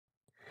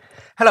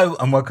Hello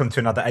and welcome to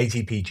another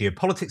ATP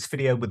Geopolitics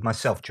video with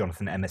myself,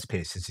 Jonathan MS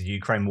Pearce. This is a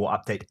Ukraine War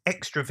Update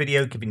extra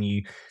video, giving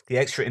you the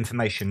extra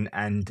information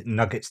and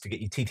nuggets to get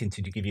your teeth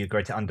into to give you a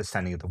greater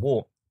understanding of the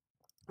war.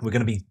 We're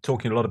going to be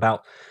talking a lot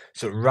about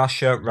sort of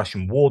Russia,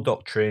 Russian war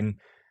doctrine,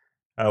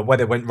 where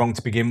they went wrong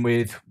to begin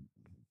with,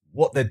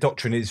 what their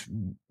doctrine is,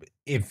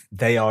 if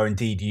they are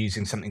indeed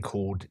using something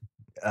called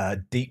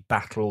deep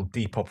battle,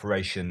 deep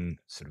operation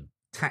sort of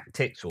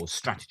tactics or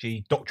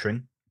strategy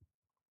doctrine.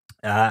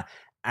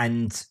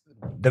 And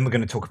then we're going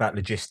to talk about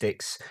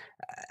logistics.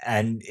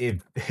 And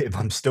if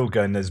I'm still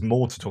going, there's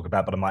more to talk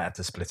about, but I might have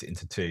to split it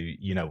into two.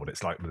 You know what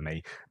it's like with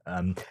me.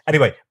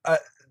 Anyway,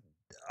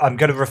 I'm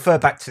going to refer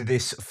back to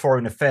this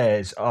Foreign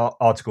Affairs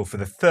article for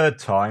the third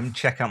time.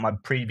 Check out my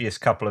previous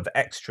couple of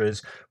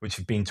extras, which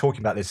have been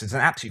talking about this. It's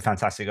an absolutely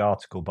fantastic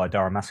article by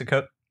Dara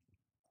Masako.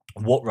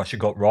 What Russia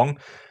got wrong.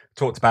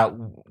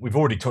 We've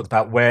already talked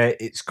about where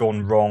it's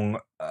gone wrong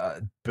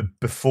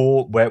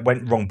before, where it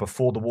went wrong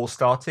before the war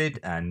started,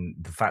 and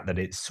the fact that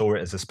it saw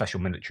it as a special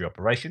military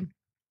operation,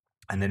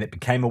 and then it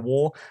became a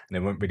war, and they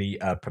weren't really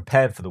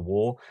prepared for the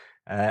war.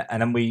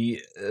 And then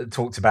we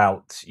talked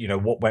about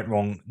what went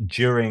wrong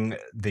during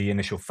the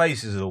initial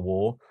phases of the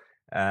war,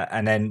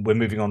 and then we're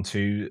moving on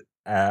to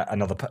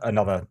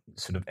another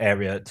sort of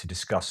area to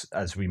discuss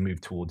as we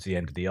move towards the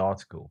end of the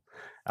article.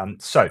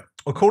 So,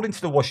 according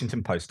to the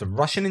Washington Post, the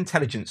Russian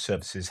intelligence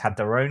services had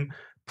their own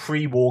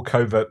pre-war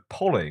covert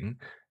polling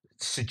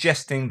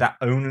suggesting that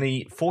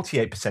only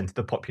 48% of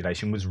the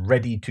population was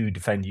ready to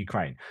defend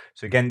Ukraine.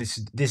 So again, this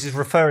is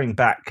referring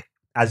back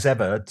as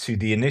ever to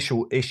the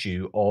initial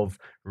issue of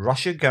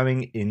Russia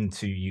going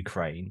into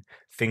Ukraine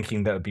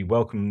thinking that it would be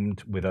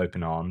welcomed with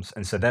open arms,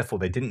 and so therefore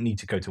they didn't need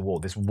to go to war.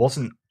 This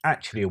wasn't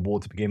actually a war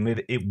to begin with.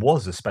 It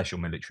was a special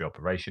military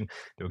operation.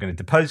 They were going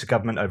to depose the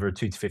government over a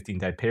 2 to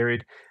 15-day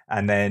period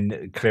and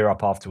then clear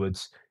up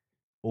afterwards,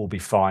 all be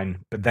fine.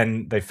 But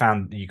then they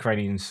found the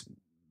Ukrainians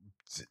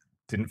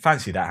didn't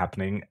fancy that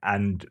happening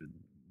and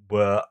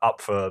were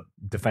up for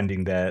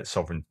defending their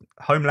sovereign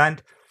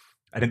homeland,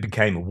 and it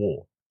became a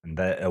war. And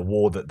a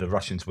war that the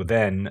Russians were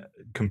then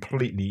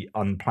completely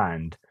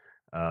unplanned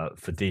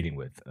for dealing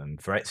with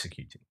and for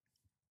executing.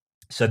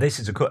 So this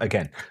is,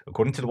 again,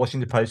 according to the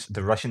Washington Post,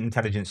 the Russian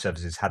intelligence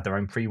services had their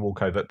own pre-war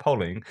covert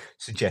polling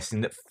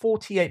suggesting that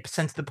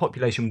 48% of the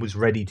population was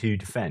ready to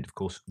defend. Of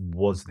course,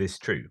 was this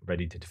true?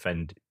 Ready to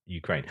defend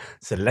Ukraine?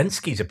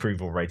 Zelensky's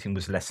approval rating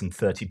was less than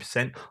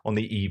 30% on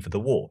the eve of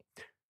the war.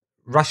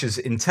 Russia's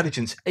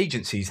intelligence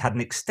agencies had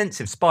an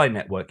extensive spy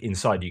network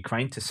inside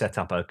Ukraine to set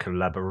up a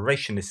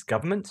collaborationist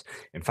government.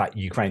 In fact,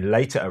 Ukraine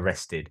later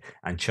arrested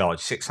and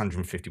charged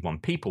 651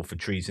 people for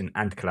treason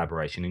and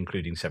collaboration,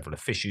 including several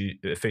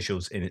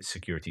officials in its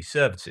security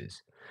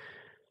services.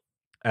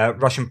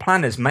 Russian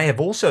planners may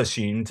have also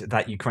assumed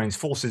that Ukraine's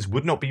forces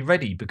would not be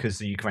ready because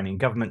the Ukrainian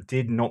government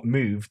did not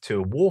move to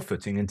a war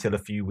footing until a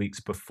few weeks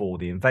before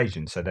the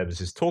invasion. So there was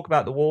this talk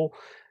about the war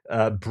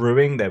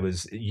brewing. There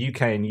was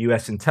UK and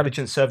US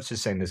intelligence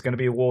services saying there's going to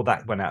be a war.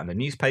 That went out in the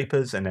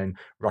newspapers, and then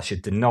Russia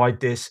denied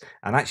this.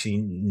 And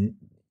actually,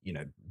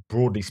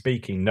 broadly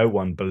speaking, no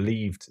one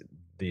believed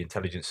the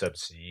intelligence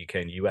services of the UK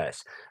and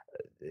US,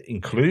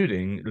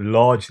 including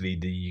largely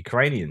the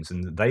Ukrainians,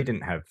 and they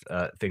didn't have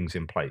things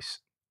in place.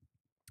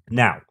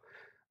 Now,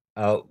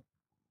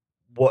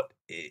 what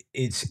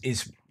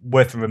is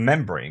worth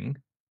remembering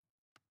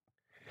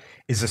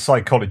is the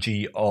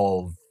psychology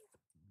of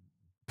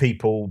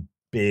people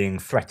being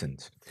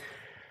threatened.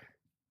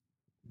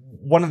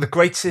 One of the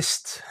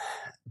greatest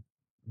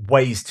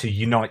ways to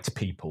unite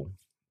people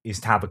is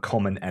to have a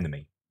common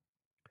enemy.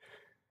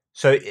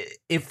 So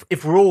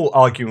if we're all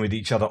arguing with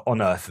each other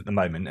on Earth at the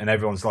moment, and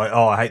everyone's like,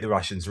 "Oh, I hate the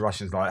Russians," the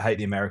Russians are like, "I hate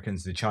the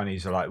Americans," the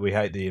Chinese are like, "We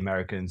hate the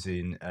Americans,"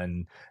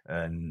 and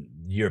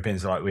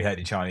Europeans are like, "We hate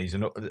the Chinese,"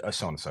 and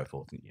so on and so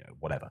forth, and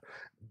whatever.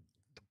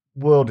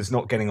 The world is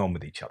not getting on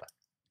with each other,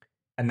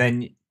 and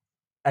then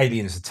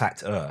aliens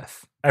attacked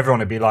Earth. Everyone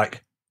would be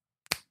like,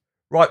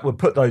 "Right, we'll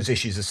put those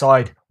issues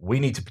aside. We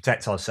need to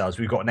protect ourselves.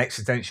 We've got an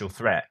existential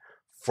threat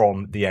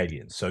from the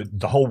aliens." So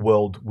the whole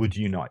world would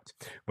unite.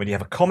 When you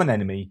have a common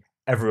enemy,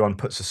 everyone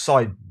puts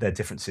aside their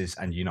differences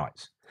and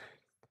unites.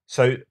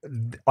 So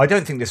I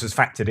don't think this was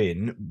factored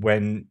in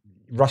when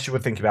Russia were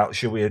thinking about,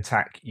 should we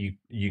attack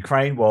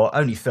Ukraine? Well,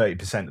 only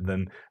 30% of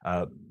them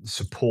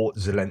support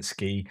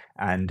Zelensky,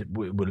 and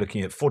we're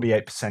looking at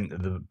 48%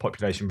 of the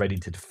population ready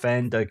to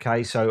defend.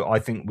 Okay, so I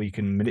think we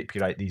can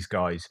manipulate these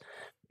guys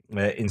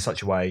in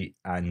such a way,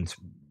 and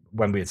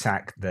when we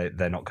attack,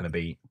 they're not going to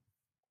be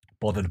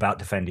bothered about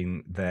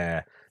defending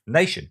their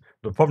nation.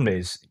 The problem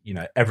is,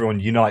 everyone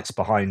unites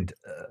behind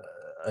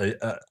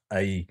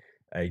a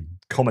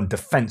common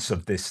defense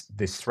of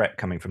this threat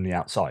coming from the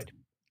outside,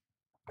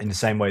 in the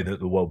same way that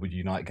the world would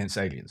unite against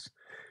aliens.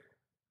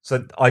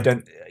 So as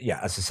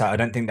I say, I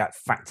don't think that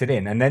factored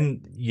in. And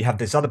then you have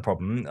this other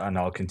problem, and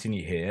I'll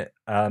continue here.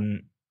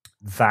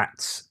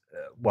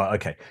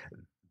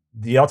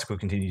 the article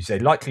continues, they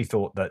likely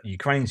thought that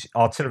Ukraine's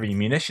artillery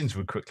munitions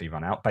would quickly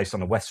run out based on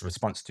the West's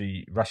response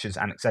to Russia's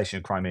annexation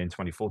of Crimea in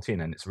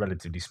 2014 and its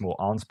relatively small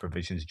arms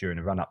provisions during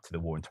the run-up to the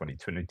war in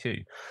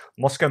 2022.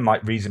 Moscow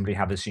might reasonably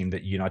have assumed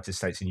that the United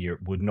States and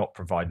Europe would not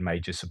provide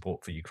major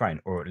support for Ukraine,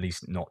 or at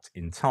least not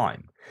in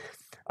time.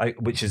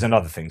 Which is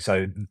another thing.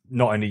 So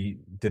not only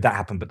did that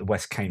happen, but the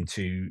West came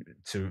to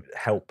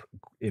help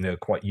in a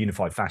quite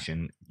unified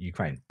fashion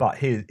Ukraine. But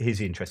here's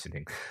the interesting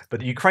thing: but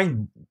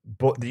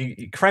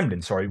the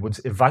Kremlin, sorry, was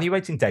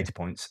evaluating data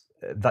points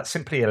that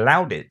simply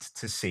allowed it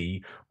to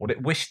see what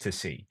it wished to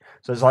see.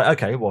 So it's like,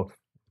 okay, well,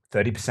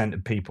 30%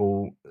 of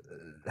people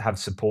have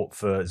support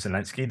for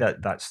Zelensky.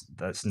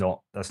 That's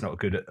not a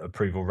good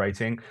approval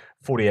rating.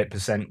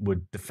 48%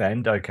 would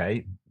defend.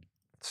 Okay,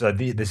 so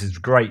this is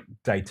great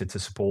data to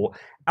support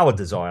our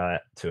desire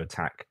to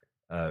attack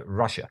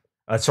Russia.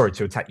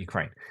 To attack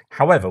Ukraine.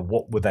 However,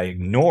 what were they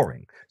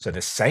ignoring? So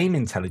the same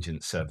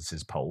intelligence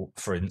services poll,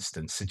 for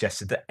instance,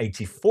 suggested that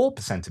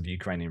 84% of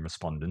Ukrainian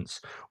respondents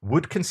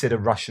would consider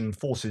Russian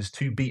forces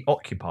to be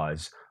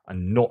occupiers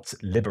and not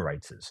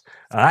liberators.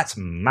 That's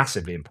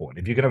massively important.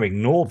 If you're going to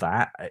ignore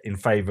that in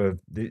favor of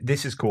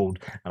this is called,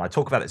 and I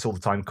talk about this all the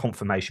time,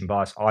 confirmation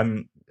bias.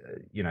 I'm,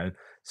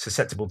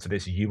 susceptible to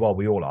this. You are.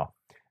 We all are.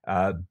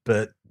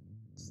 But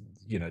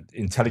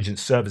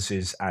intelligence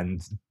services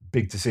and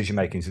big decision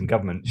makings in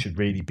government should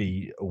really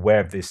be aware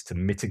of this to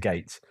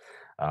mitigate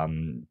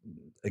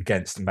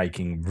against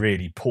making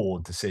really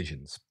poor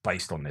decisions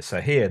based on this.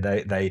 So here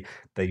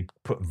they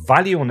put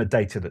value on the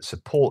data that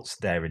supports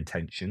their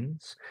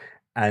intentions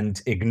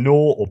and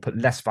ignore or put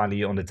less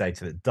value on the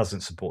data that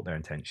doesn't support their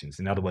intentions.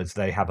 In other words,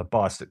 they have a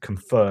bias that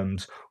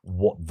confirms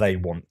what they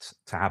want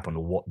to happen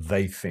or what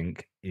they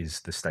think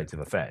is the state of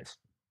affairs.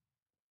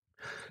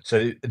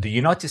 So the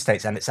United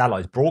States and its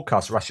allies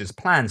broadcast Russia's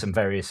plans and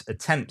various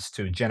attempts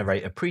to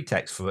generate a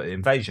pretext for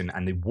invasion,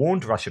 and they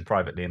warned Russia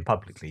privately and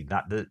publicly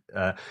that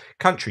the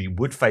country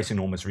would face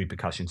enormous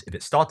repercussions if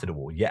it started a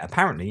war. Yet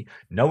apparently,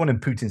 no one in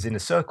Putin's inner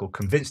circle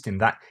convinced him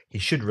that he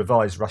should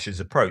revise Russia's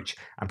approach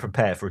and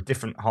prepare for a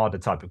different, harder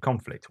type of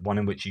conflict, one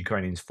in which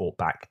Ukrainians fought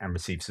back and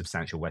received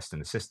substantial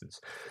Western assistance.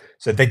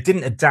 So they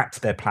didn't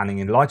adapt their planning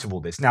in light of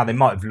all this. Now, they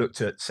might have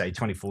looked at, say,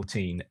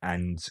 2014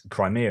 and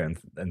Crimea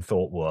and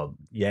thought, well,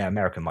 yeah,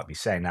 America might be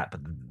saying that,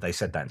 but they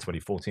said that in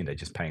 2014. They're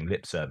just paying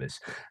lip service.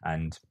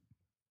 And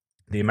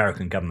the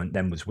American government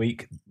then was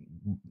weak.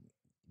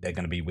 They're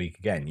going to be weak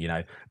again.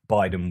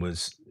 Biden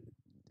was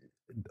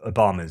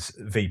Obama's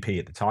VP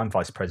at the time,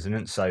 vice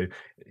president. So,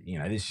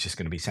 this is just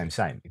going to be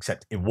same,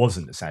 except it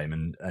wasn't the same.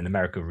 And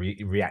America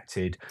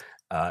reacted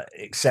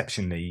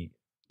exceptionally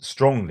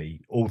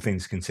strongly, all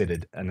things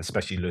considered, and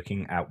especially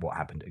looking at what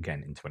happened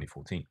again in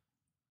 2014.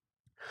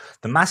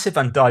 The massive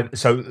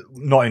so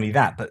not only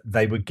that, but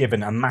they were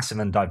given a massive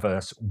and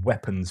diverse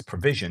weapons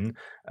provision,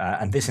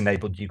 and this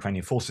enabled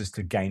Ukrainian forces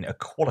to gain a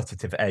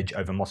qualitative edge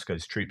over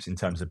Moscow's troops in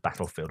terms of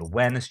battlefield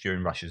awareness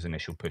during Russia's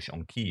initial push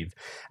on Kyiv,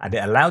 and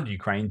it allowed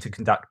Ukraine to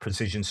conduct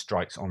precision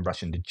strikes on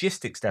Russian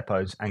logistics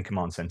depots and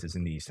command centers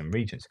in the eastern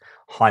regions.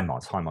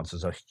 HIMARS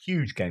was a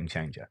huge game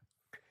changer.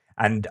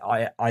 And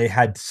I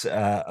had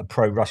a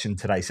pro-Russian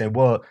today say,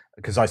 well,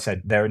 because I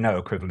said there are no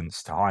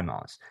equivalents to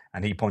HIMARS,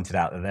 and he pointed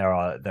out that there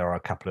are a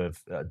couple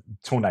of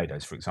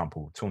tornadoes, for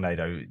example,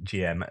 Tornado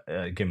GM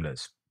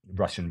Gimlers,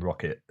 Russian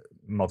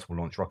multiple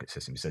launch rocket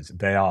system. He says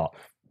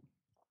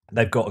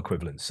they've got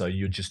equivalents. So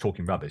you're just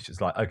talking rubbish.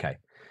 It's like, okay,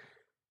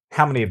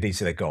 how many of these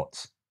have they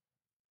got?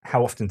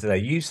 How often do they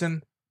use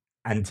them?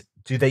 And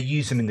do they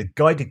use them in the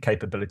guided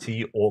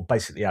capability or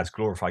basically as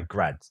glorified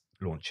grad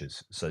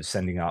launchers? So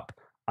sending up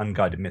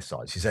unguided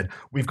missiles. He said,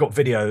 we've got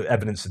video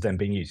evidence of them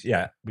being used.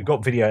 Yeah, we've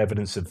got video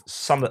evidence of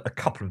a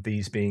couple of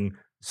these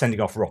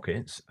sending off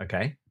rockets.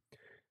 Okay.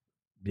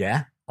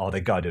 Yeah. Are they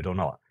guided or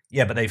not?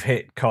 Yeah, but they've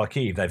hit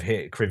Kharkiv, they've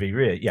hit Kryvyi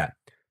Rih. Yeah.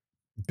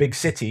 Big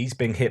cities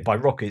being hit by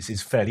rockets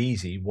is fairly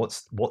easy.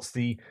 What's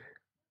the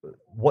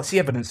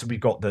evidence that we've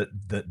got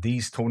that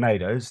these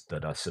tornadoes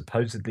that are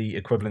supposedly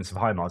equivalents of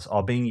HIMARS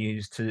are being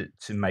used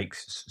to make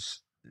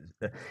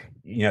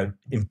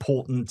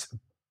important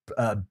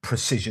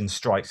precision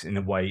strikes in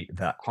a way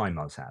that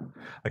HIMARS have?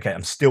 Okay,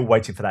 I'm still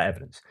waiting for that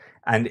evidence.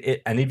 And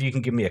if you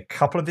can give me a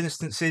couple of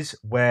instances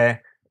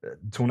where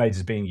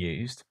tornadoes are being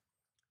used,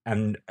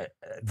 and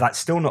that's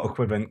still not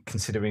equivalent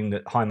considering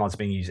that HIMARS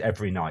being used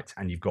every night,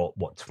 and you've got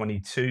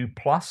 22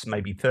 plus,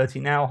 maybe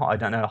 30 now. I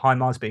don't know.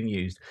 HIMARS being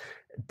used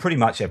pretty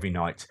much every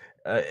night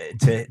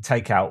to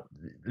take out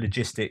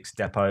logistics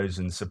depots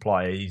and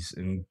supplies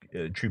and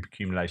troop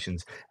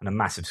accumulations on a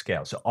massive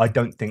scale. So I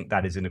don't think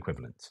that is an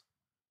equivalent.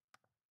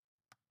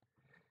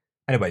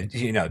 Anyway,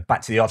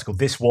 back to the article.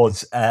 This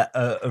was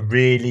a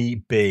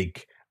really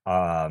big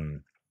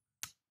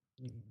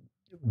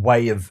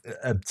way of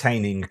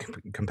obtaining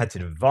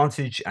competitive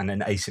advantage and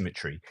an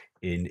asymmetry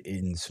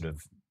in sort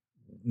of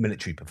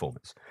military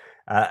performance.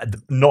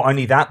 Not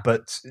only that,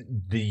 but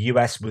the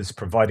US was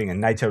providing and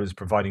NATO was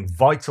providing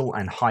vital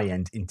and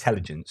high-end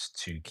intelligence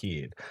to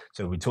Kiev.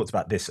 So we talked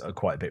about this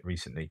quite a bit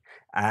recently,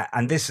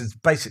 and this has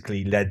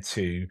basically led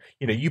to,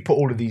 you put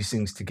all of these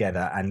things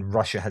together, and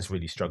Russia has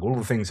really struggled. All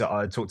the things that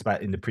I talked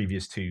about in the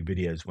previous two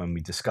videos when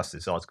we discussed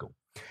this article.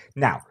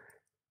 Now,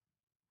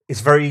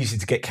 it's very easy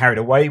to get carried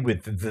away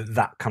with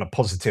that kind of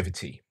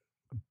positivity,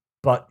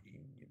 but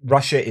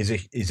Russia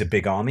is a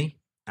big army,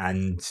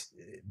 and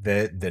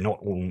they're not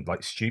all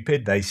like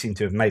stupid. They seem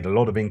to have made a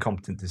lot of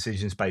incompetent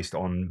decisions based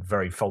on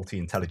very faulty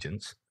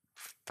intelligence.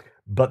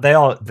 But they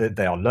are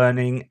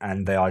learning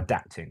and they are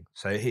adapting.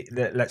 So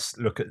let's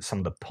look at some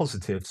of the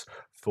positives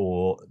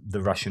for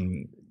the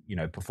Russian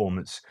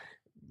performance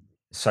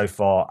so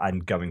far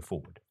and going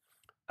forward.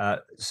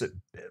 So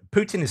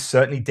Putin is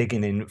certainly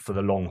digging in for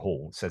the long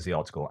haul, says the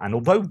article. And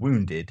although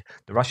wounded,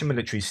 the Russian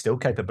military is still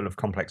capable of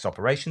complex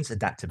operations,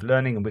 adaptive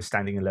learning, and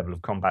withstanding a level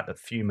of combat that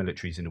few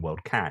militaries in the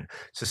world can.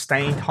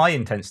 Sustained, high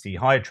intensity,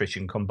 high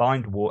attrition,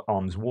 combined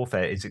arms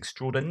warfare is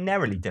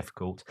extraordinarily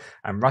difficult,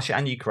 and Russia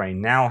and Ukraine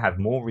now have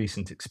more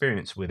recent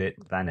experience with it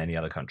than any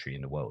other country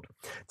in the world.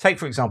 Take,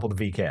 for example,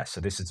 the VKS.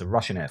 So this is the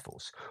Russian Air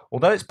Force.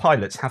 Although its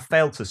pilots have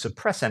failed to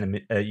suppress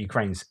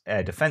Ukraine's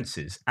air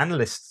defenses,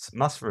 analysts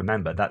must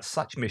remember that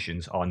such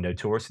missions are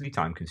notoriously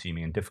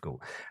time-consuming and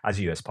difficult, as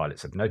US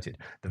pilots have noted.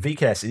 The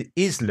VKS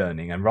is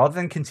learning, and rather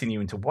than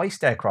continuing to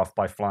waste aircraft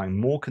by flying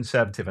more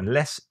conservative and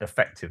less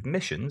effective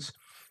missions,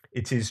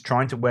 it is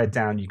trying to wear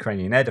down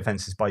Ukrainian air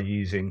defenses by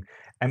using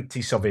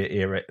empty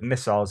Soviet-era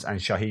missiles and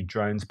Shahed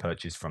drones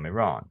purchased from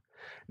Iran.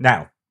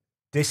 Now,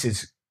 this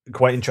is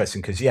quite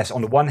interesting because, yes,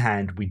 on the one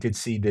hand, we did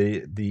see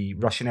the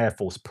Russian Air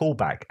Force pull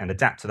back and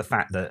adapt to the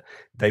fact that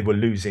they were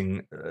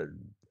losing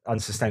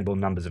unsustainable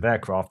numbers of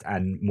aircraft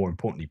and, more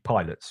importantly,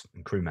 pilots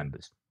and crew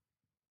members.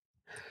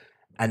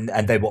 And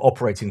they were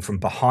operating from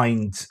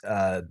behind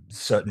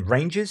certain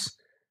ranges,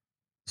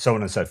 so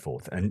on and so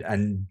forth,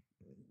 and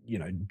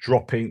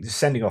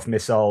sending off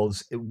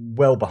missiles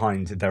well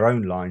behind their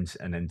own lines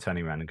and then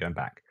turning around and going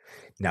back.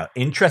 Now,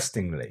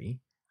 interestingly,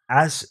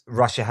 as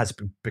Russia has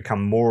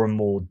become more and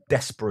more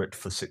desperate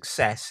for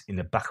success in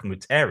the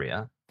Bakhmut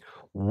area,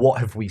 what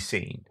have we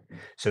seen?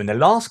 So in the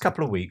last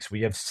couple of weeks,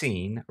 we have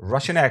seen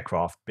Russian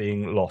aircraft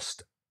being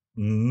lost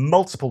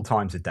multiple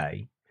times a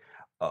day,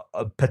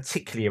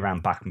 particularly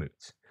around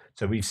Bakhmut.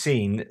 So we've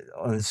seen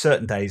on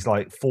certain days,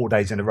 like 4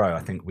 days in a row,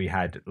 I think we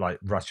had like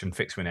Russian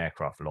fixed-wing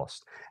aircraft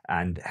lost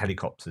and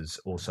helicopters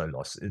also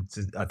lost.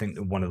 I think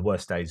one of the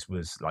worst days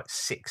was like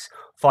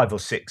 5 or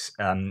 6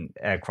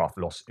 aircraft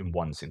lost in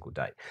one single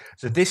day.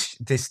 So this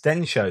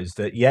then shows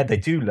that, yeah, they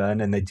do learn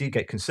and they do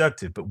get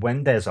conservative, but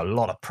when there's a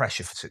lot of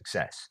pressure for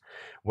success,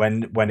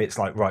 when it's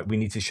like, right, we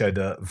need to show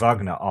that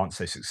Wagner aren't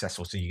so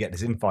successful, so you get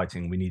this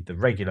infighting, we need the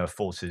regular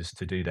forces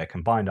to do their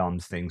combined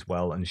arms things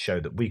well and show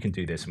that we can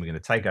do this and we're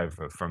going to take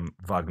over from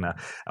Wagner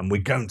and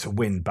we're going to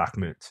win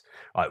Bakhmut.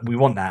 We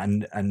want that,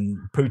 and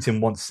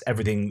Putin wants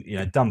everything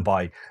done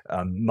by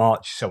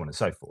March, so on and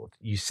so forth.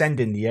 You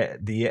send in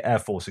the Air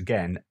Force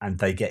again and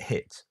they get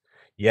hit.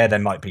 Yeah, they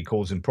might be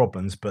causing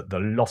problems, but the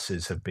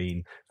losses have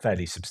been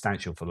fairly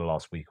substantial for the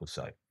last week or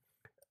so.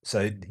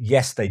 So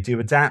yes, they do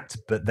adapt,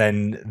 but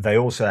then they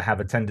also have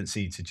a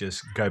tendency to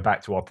just go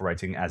back to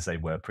operating as they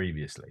were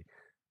previously.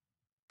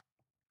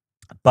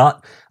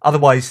 But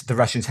otherwise, the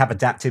Russians have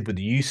adapted with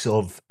the use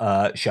of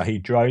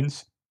Shahed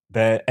drones,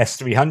 their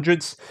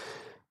S-300s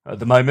at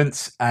the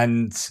moment,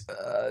 and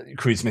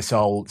cruise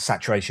missile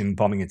saturation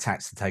bombing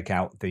attacks to take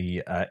out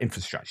the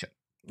infrastructure.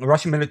 The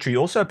Russian military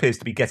also appears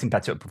to be getting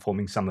better at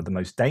performing some of the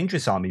most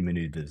dangerous army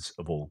maneuvers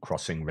of all,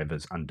 crossing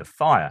rivers under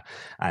fire.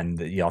 And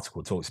the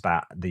article talks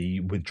about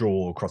the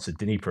withdrawal across the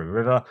Dnieper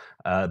River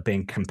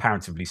being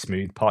comparatively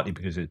smooth, partly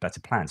because it was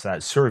better planned. So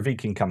that's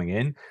Surovikin coming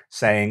in,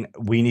 saying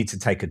we need to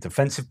take a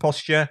defensive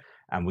posture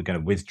and we're going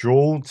to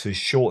withdraw to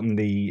shorten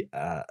the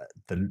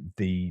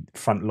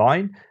front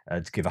line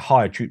to give a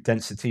higher troop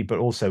density, but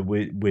also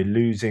we're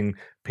losing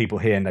people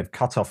here, and they've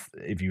cut off,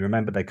 if you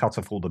remember, they cut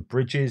off all the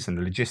bridges and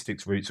the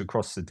logistics routes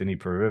across the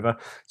Dnieper River.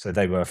 So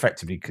they were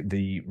effectively,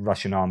 the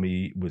Russian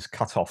army was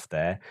cut off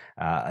there,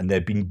 and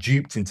they've been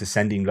duped into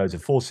sending loads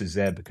of forces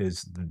there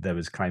because there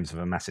was claims of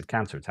a massive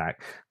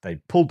counterattack. They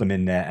pulled them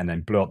in there and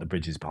then blew up the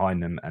bridges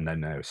behind them, and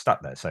then they were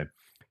stuck there. So,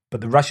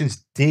 but the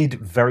Russians did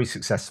very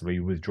successfully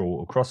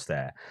withdraw across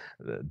there.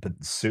 But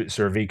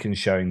Surovikin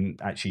showing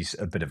actually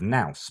a bit of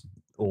nous.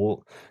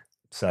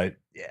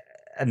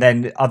 And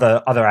then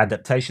other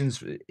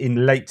adaptations.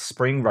 In late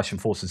spring, Russian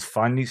forces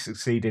finally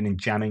succeeded in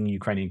jamming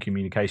Ukrainian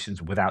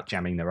communications without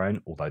jamming their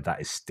own, although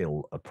that is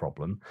still a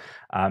problem.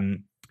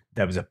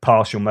 There was a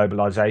partial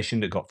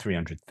mobilization that got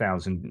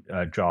 300,000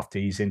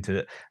 draftees into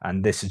it,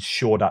 and this had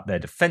shored up their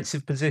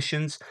defensive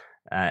positions,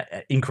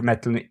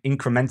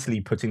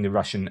 incrementally putting the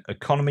Russian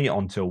economy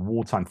onto a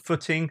wartime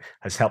footing,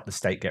 has helped the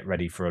state get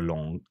ready for a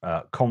long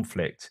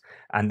conflict.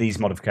 And these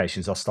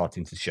modifications are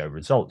starting to show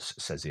results,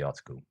 says the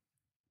article.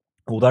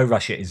 Although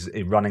Russia is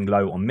running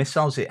low on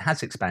missiles, it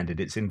has expanded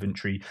its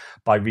inventory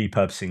by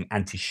repurposing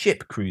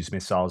anti-ship cruise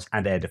missiles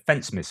and air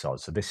defense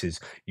missiles. So this is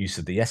use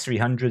of the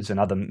S-300s and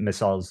other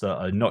missiles that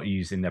are not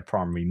used in their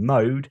primary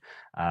mode,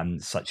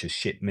 such as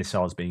ship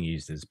missiles being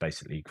used as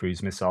basically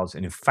cruise missiles.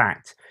 And in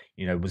fact,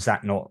 was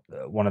that not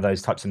one of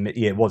those types of?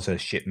 Yeah, it was a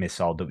ship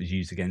missile that was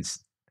used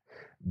against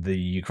the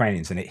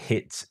Ukrainians, and it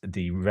hit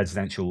the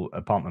residential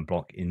apartment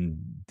block in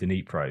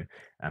Dnipro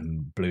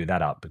and blew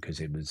that up because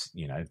it was,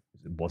 it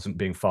wasn't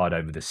being fired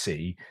over the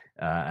sea,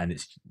 and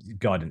its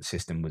guidance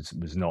system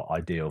was not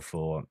ideal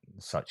for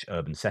such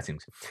urban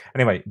settings.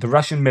 Anyway, the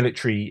Russian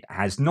military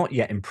has not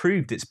yet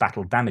improved its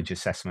battle damage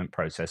assessment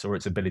process or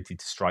its ability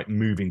to strike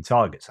moving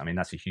targets. I mean,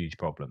 that's a huge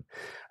problem.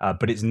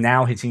 But it's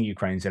now hitting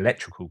Ukraine's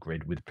electrical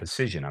grid with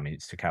precision. I mean,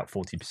 it took out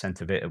 40%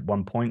 of it at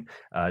one point,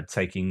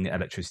 taking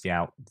electricity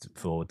out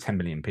for 10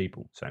 million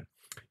people. So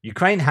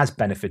Ukraine has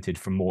benefited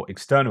from more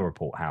external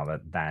support, however,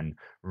 than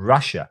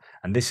Russia.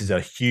 And this is a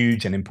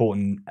huge and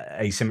important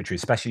asymmetry,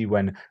 especially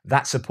when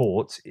that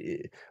support,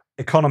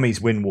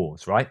 economies win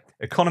wars, right?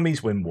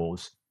 Economies win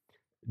wars,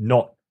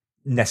 not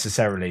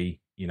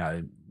necessarily,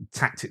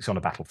 tactics on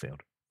a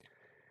battlefield.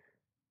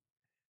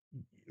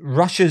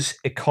 Russia's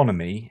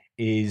economy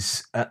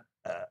is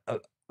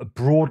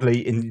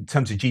broadly, in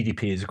terms of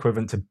GDP, is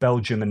equivalent to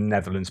Belgium and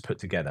Netherlands put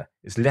together.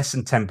 It's less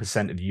than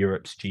 10% of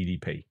Europe's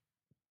GDP.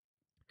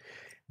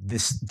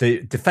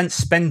 The defense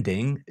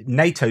spending,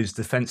 NATO's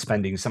defense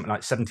spending is something like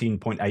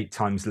 17.8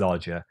 times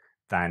larger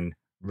than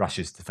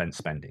Russia's defense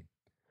spending.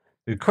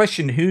 The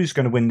question who's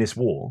going to win this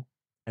war,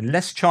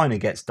 unless China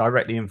gets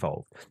directly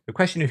involved, the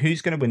question of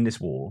who's going to win this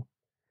war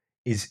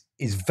is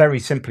very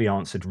simply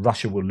answered: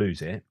 Russia will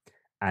lose it,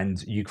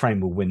 and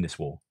Ukraine will win this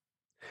war.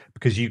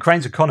 Because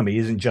Ukraine's economy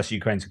isn't just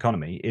Ukraine's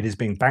economy; it is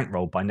being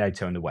bankrolled by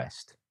NATO and the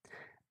West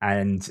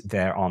and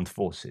their armed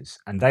forces,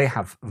 and they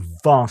have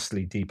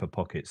vastly deeper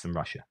pockets than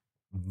Russia.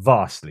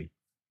 Vastly.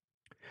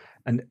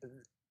 And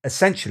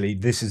essentially,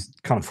 this is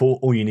kind of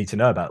all you need to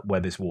know about where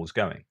this war is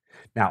going.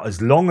 Now,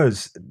 as long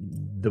as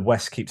the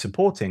West keeps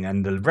supporting,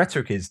 and the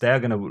rhetoric is they're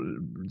going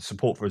to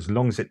support for as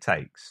long as it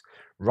takes,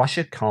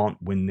 Russia can't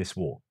win this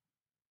war.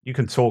 You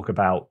can talk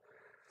about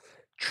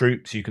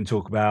troops, you can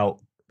talk about,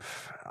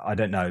 I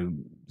don't know,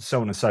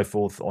 so on and so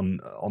forth on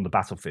the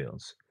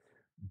battlefields.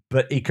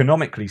 But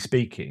economically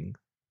speaking,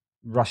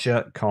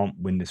 Russia can't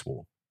win this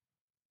war.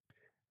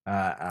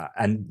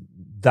 And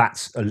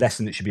that's a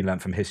lesson that should be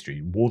learned from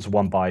history. Wars are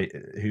won by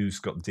who's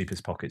got the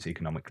deepest pockets,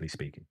 economically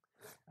speaking,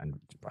 and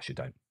Russia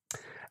don't.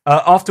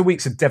 After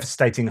weeks of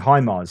devastating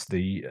HIMARS,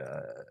 the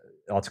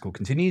article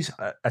continues,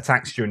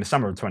 attacks during the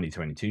summer of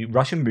 2022,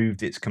 Russia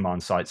moved its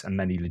command sites and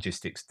many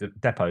logistics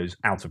depots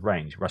out of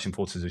range. Russian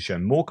forces have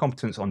shown more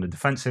competence on the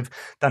defensive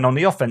than on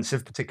the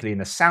offensive, particularly in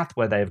the south,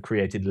 where they have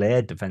created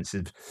layered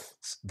defensives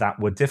that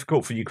were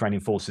difficult for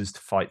Ukrainian forces to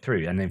fight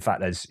through. And in fact,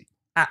 there's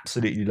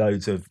absolutely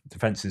loads of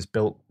defenses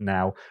built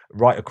now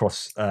right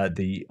across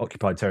the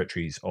occupied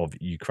territories of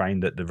Ukraine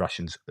that the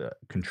Russians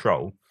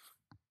control.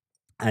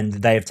 And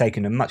they have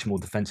taken a much more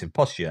defensive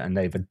posture, and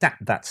they've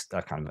adapted. That's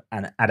kind of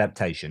an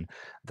adaptation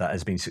that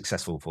has been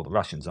successful for the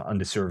Russians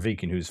under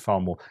Surovikin, who's far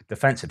more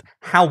defensive.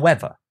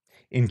 However,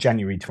 in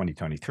January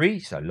 2023,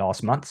 so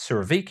last month,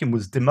 Surovikin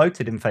was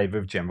demoted in favor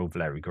of General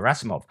Valery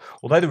Gerasimov.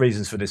 Although the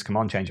reasons for this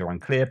command change are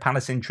unclear,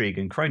 palace intrigue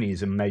and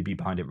cronyism may be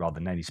behind it rather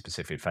than any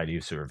specific failure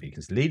of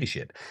Surovikin's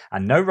leadership.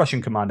 And no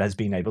Russian commander has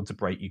been able to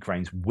break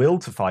Ukraine's will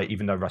to fight,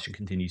 even though Russia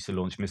continues to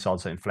launch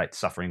missiles that inflict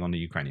suffering on the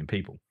Ukrainian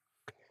people.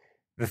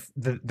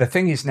 The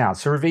thing is now,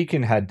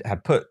 Surovikin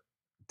had put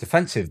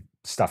defensive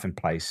stuff in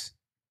place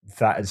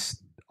that has,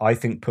 I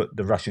think, put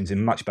the Russians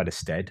in much better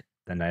stead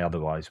than they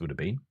otherwise would have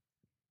been.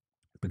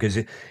 Because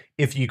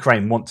if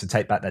Ukraine want to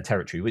take back their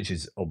territory, which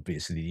is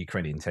obviously the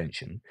Ukrainian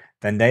intention,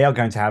 then they are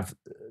going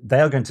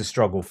to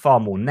struggle far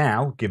more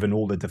now, given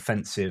all the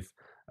defensive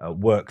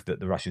work that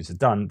the Russians have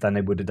done, than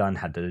they would have done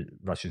had the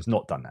Russians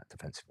not done that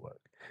defensive work.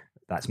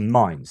 That's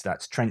mines,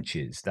 that's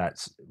trenches,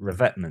 that's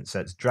revetments,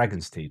 that's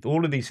dragon's teeth.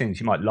 All of these things,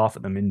 you might laugh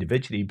at them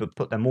individually, but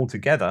put them all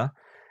together,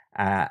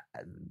 that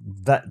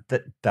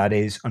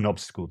is an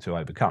obstacle to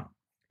overcome.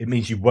 It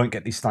means you won't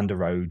get these Thunder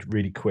Road,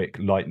 really quick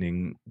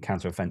lightning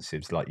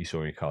counteroffensives like you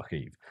saw in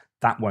Kharkiv.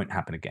 That won't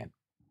happen again.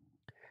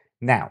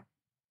 Now,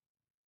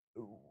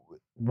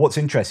 what's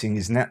interesting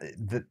is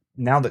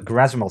now that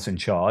Gerasimov's in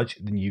charge,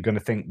 then you're going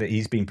to think that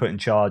he's been put in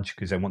charge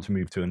because they want to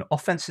move to an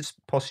offensive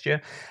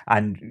posture.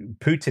 And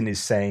Putin is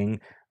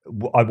saying,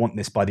 I want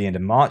this by the end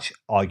of March,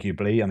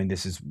 arguably. I mean,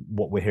 this is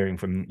what we're hearing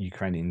from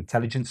Ukrainian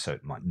intelligence, so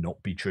it might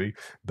not be true.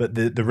 But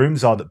the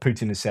rumors are that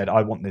Putin has said,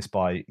 I want this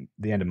by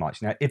the end of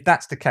March. Now, if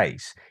that's the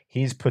case,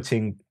 he's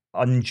putting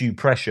undue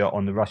pressure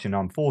on the Russian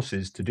armed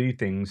forces to do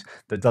things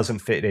that doesn't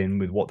fit in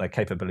with what their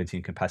capability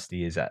and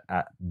capacity is at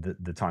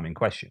the time in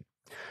question.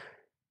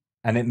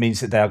 And it means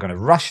that they are going to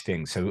rush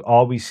things. So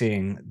are we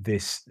seeing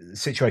this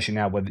situation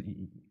now where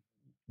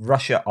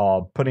Russia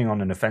are putting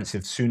on an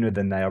offensive sooner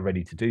than they are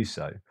ready to do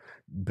so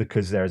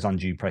because there is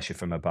undue pressure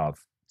from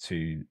above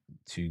to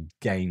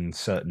gain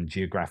certain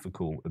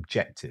geographical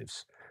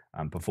objectives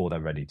before they're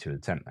ready to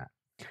attempt that?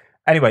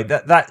 Anyway,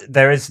 that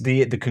there is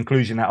the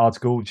conclusion of that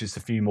article, just a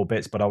few more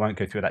bits, but I won't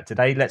go through that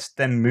today. Let's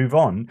then move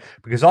on,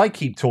 because I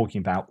keep talking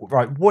about,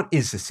 right, what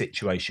is the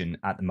situation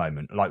at the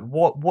moment? Like,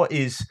 what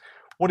is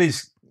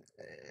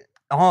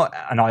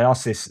and I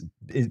asked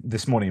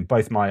this morning in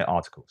both my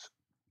articles,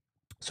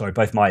 sorry,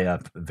 both my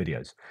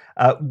videos.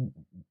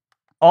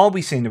 Are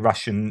we seeing the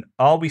Russian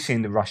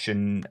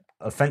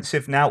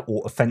offensive now,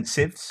 or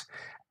offensives?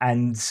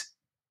 And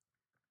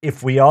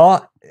if we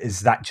are,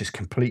 is that just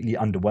completely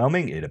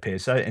underwhelming? It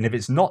appears so. And if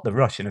it's not the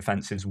Russian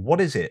offensives,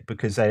 what is it?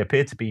 Because they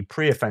appear to be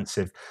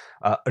pre-offensive,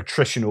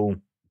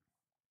 attritional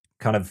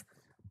kind of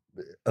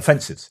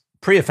offensives,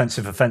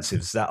 pre-offensive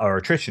offensives that are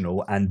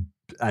attritional and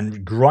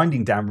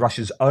grinding down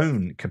Russia's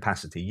own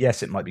capacity.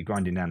 Yes, it might be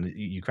grinding down the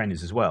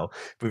Ukrainians as well.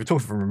 But if we're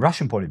talking from a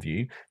Russian point of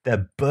view,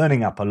 they're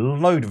burning up a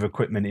load of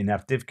equipment in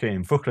Avdiivka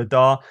and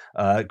Vuhledar.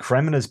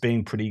 Kremina's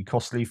being pretty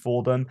costly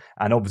for them,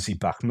 and obviously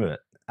Bakhmut.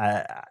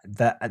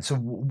 So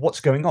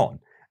what's going on?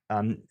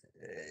 Um,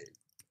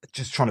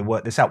 just trying to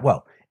work this out.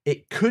 Well,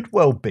 it could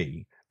well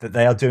be that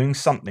they are doing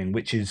something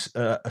which is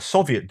a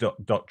Soviet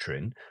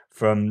doctrine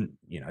from,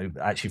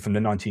 actually from the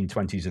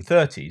 1920s and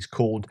 30s,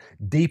 called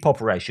deep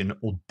operation,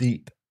 or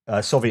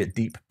Soviet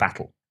deep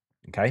battle.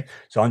 Okay,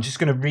 so I'm just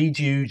going to read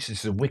you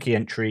just a wiki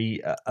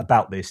entry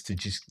about this to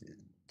just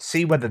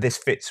see whether this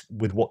fits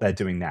with what they're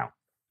doing now.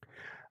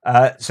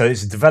 So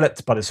it's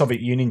developed by the Soviet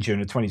Union during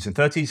the 20s and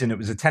 30s, and it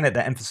was a tenet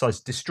that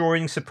emphasized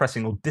destroying,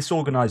 suppressing, or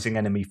disorganizing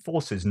enemy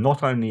forces,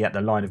 not only at the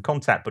line of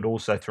contact, but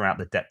also throughout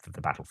the depth of the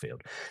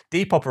battlefield.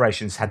 Deep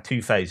operations had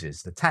two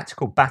phases: the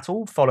tactical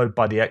battle, followed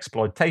by the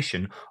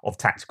exploitation of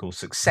tactical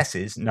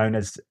successes, known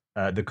as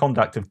the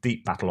conduct of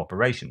deep battle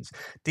operations.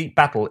 Deep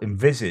battle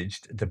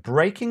envisaged the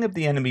breaking of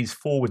the enemy's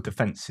forward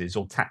defenses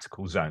or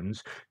tactical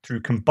zones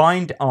through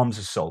combined arms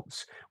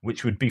assaults,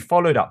 which would be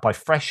followed up by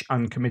fresh,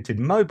 uncommitted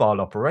mobile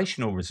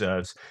operational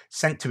reserves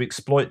sent to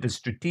exploit the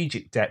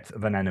strategic depth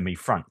of an enemy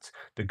front.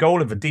 The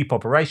goal of a deep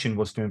operation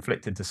was to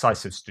inflict a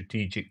decisive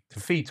strategic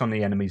defeat on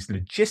the enemy's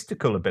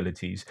logistical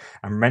abilities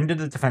and render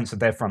the defense of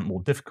their front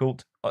more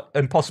difficult,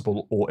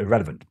 impossible, or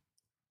irrelevant.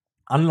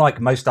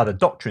 Unlike most other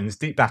doctrines,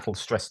 deep battle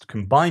stressed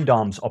combined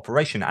arms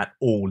operation at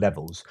all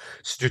levels: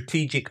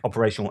 strategic,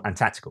 operational, and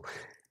tactical.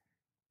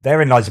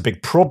 Therein lies a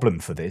big problem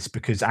for this,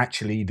 because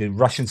actually the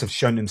Russians have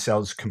shown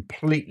themselves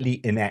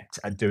completely inept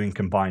at doing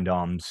combined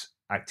arms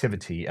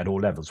activity at all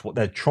levels. What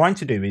they're trying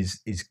to do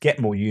is get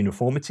more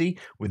uniformity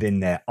within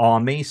their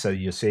army. So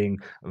you're seeing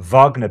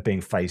Wagner being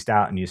phased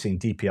out, and you're seeing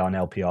DPR and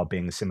LPR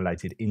being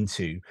assimilated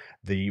into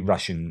the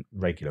Russian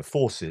regular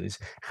forces.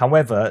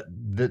 However,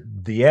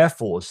 the Air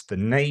Force, the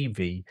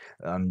Navy,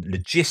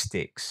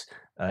 logistics,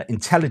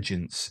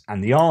 intelligence,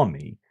 and the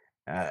army,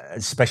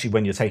 especially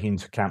when you're taking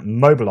into account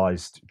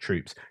mobilized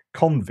troops,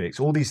 convicts,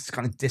 all these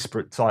kind of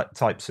disparate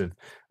types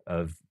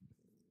of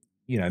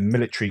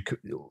military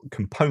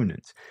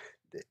components,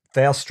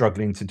 they are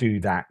struggling to do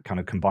that kind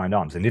of combined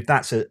arms. And if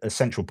that's a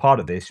central part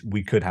of this,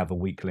 we could have a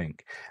weak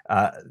link.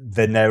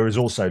 Then there is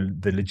also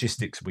the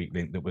logistics weak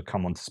link that we'll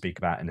come on to speak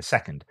about in a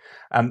second.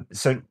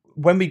 So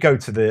when we go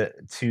to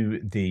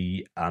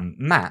the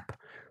map,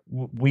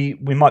 we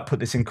might put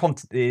this in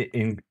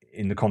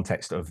the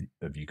context of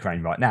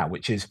Ukraine right now,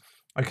 which is,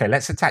 okay,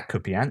 let's attack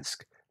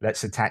Kupiansk,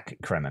 let's attack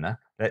Kremina,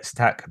 let's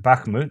attack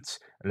Bakhmut,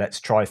 let's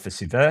try for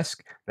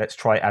Siversk, let's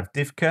try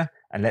Avdiivka,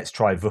 and let's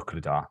try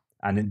Vuhledar,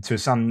 and to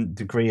some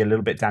degree a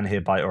little bit down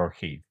here by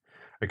Orkhiv.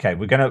 Okay,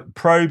 we're going to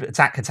probe,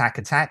 attack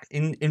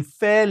in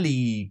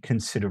fairly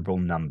considerable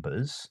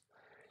numbers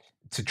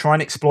to try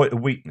and exploit a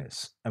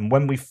weakness. And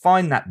when we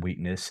find that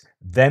weakness,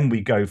 then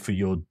we go for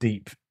your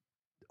deep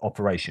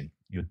operation,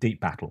 your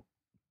deep battle.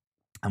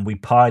 And we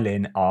pile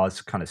in our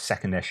kind of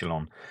second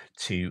echelon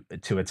to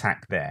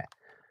attack there.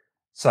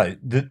 So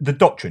the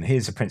doctrine,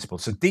 here's the principle.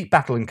 So deep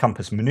battle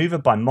encompassed maneuver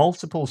by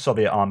multiple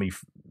Soviet army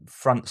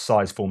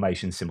front-size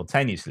formations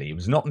simultaneously. It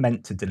was not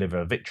meant to deliver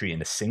a victory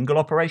in a single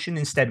operation.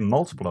 Instead,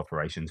 multiple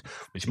operations,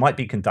 which might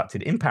be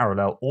conducted in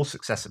parallel or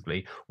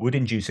successively, would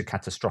induce a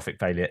catastrophic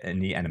failure in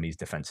the enemy's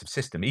defensive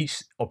system.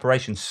 Each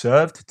operation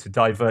served to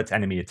divert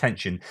enemy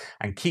attention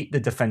and keep the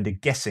defender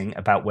guessing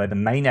about where the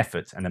main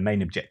effort and the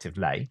main objective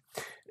lay,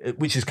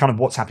 which is kind of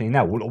what's happening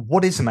now.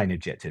 What is the main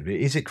objective?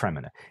 Is it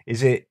Kremina?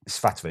 Is it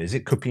Svatva? Is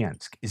it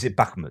Kupiansk? Is it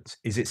Bakhmut?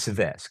 Is it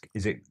Siversk?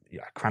 Is it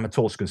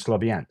Kramatorsk and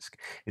Sloviansk?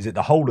 Is it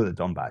the whole of the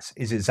Donbass?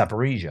 Is it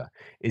Zaporizhia?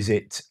 Is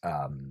it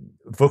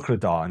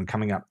Vuhledar and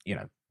coming up?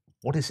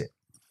 What is it?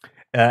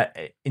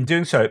 In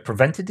doing so, it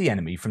prevented the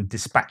enemy from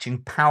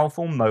dispatching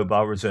powerful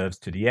mobile reserves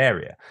to the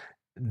area.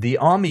 The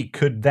army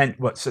could then,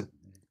 so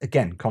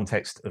again,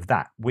 context of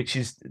that, which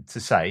is to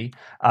say,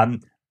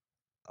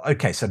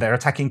 okay, so they're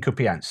attacking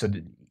Kupiansk. So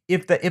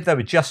if they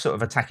were just sort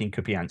of attacking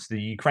Kupiansk, the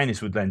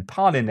Ukrainians would then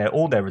pile in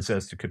all their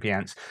reserves to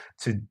Kupiansk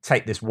to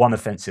take this one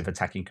offensive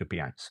attacking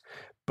Kupiansk.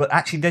 But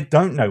actually, they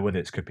don't know whether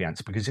it's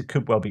Kupiansk, because it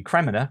could well be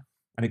Kremina,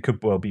 and it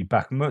could well be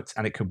Bakhmut,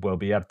 and it could well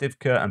be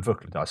Avdiivka and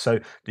Vuhledar. So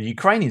the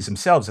Ukrainians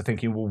themselves are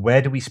thinking, well,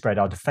 where do we spread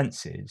our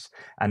defences?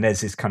 And there's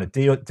this kind of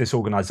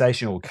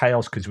disorganisation or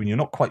chaos, because when you're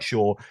not quite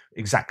sure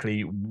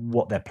exactly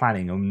what they're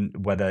planning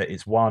and whether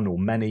it's one or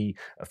many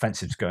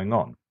offensives going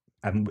on.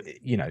 And,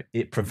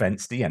 it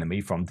prevents the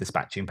enemy from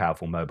dispatching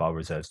powerful mobile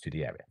reserves to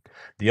the area.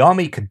 The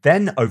army could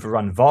then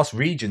overrun vast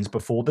regions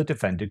before the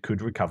defender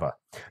could recover.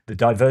 The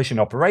diversion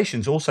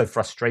operations also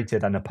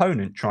frustrated an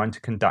opponent trying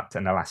to conduct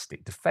an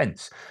elastic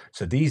defense.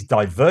 So these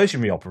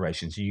diversionary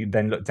operations, you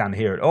then look down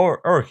here at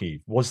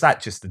Orkhev, was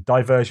that just a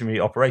diversionary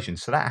operation?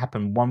 So that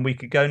happened 1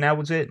 week ago now,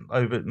 was it?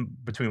 Over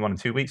between 1 and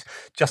 2 weeks.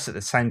 Just at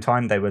the same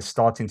time, they were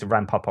starting to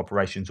ramp up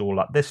operations all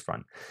up this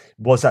front.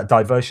 Was that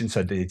diversion?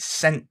 So they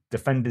sent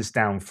defenders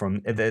down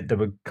from, there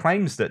were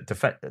claims that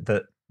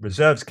that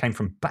reserves came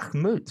from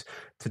Bakhmut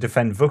to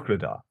defend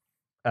Vuhledar.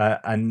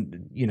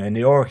 And in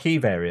the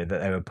Orkhev area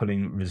that they were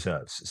pulling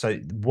reserves. So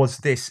was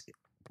this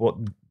what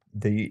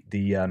the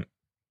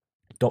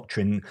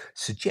doctrine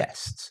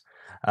suggests?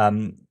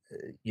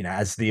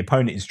 As the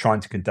opponent is trying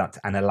to conduct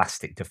an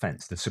elastic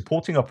defense, the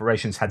supporting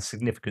operations had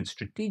significant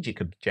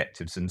strategic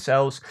objectives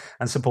themselves,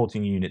 and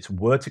supporting units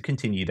were to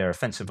continue their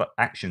offensive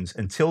actions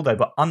until they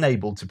were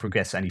unable to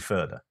progress any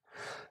further.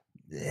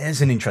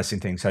 It's an interesting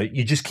thing. So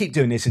you just keep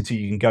doing this until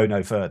you can go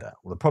no further.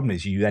 Well, the problem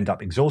is you end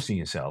up exhausting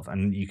yourself,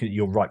 and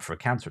you're ripe for a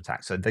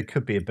counterattack. So there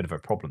could be a bit of a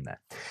problem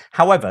there.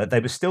 However, they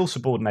were still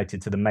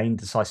subordinated to the main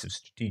decisive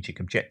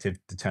strategic objective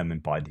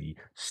determined by the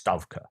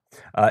Stavka.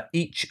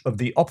 Each of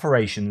the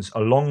operations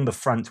along the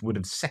front would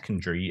have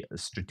secondary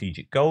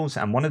strategic goals,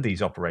 and one of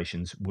these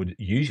operations would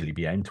usually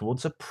be aimed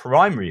towards a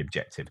primary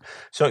objective.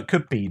 So it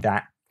could be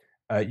that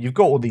you've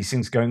got all these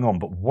things going on,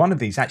 but one of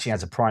these actually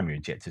has a primary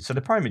objective. So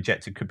the primary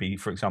objective could be,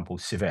 for example,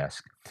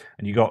 Siversk,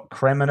 and you got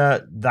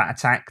Kremena, that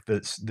attack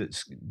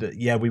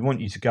we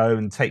want you to go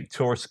and take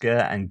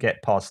Torska and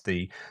get past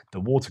the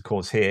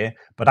watercourse here,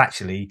 but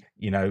actually,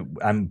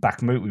 and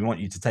Bakhmut, we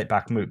want you to take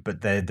Bakhmut, but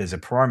there's a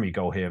primary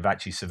goal here of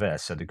actually Siversk.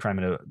 So the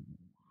Kremena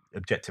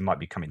objective might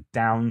be coming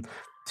down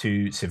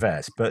to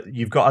Siversk, but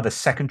you've got other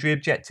secondary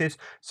objectives.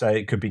 So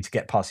it could be to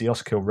get past the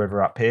Oskil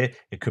River up here.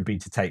 It could be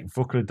to take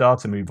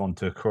Vuhledar to move on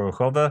to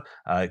Khorokhova.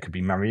 It could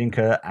be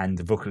Mariinka and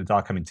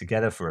Vuhledar coming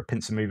together for a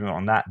pincer movement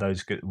on that.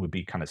 Those would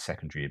be kind of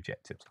secondary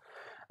objectives.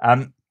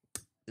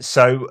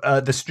 So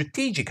the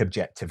strategic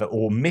objective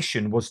or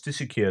mission was to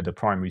secure the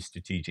primary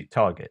strategic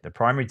target. The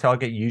primary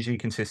target usually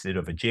consisted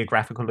of a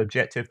geographical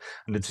objective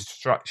and the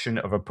destruction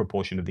of a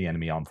proportion of the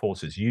enemy armed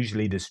forces.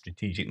 Usually the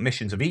strategic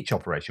missions of each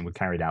operation were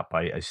carried out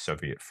by a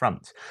Soviet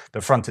front.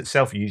 The front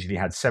itself usually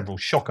had several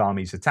shock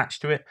armies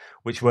attached to it,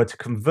 which were to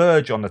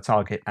converge on the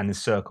target and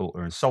encircle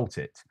or assault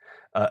it.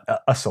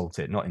 Assault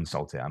it, not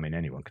insult it. I mean,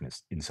 anyone can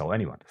insult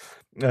anyone.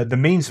 The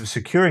means of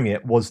securing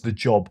it was the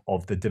job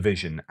of the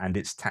division and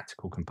its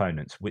tactical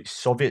components, which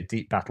Soviet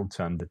deep battle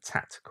termed the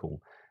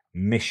tactical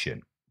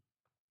mission.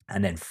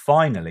 And then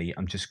finally,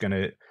 I'm just going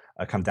to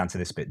come down to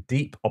this bit: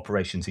 deep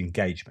operations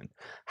engagement.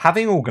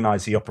 Having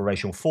organized the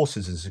operational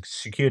forces and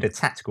secured a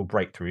tactical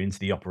breakthrough into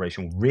the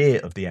operational rear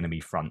of the enemy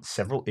front,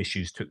 several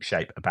issues took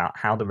shape about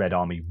how the Red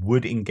Army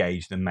would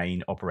engage the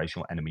main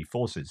operational enemy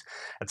forces.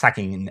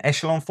 Attacking in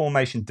echelon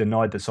formation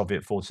denied the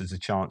Soviet forces a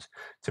chance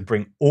to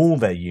bring all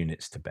their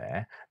units to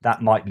bear.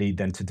 That might lead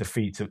them to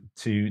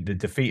the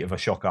defeat of a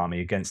shock army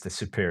against a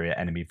superior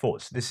enemy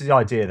force. This is the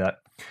idea that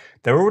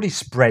they're already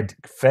spread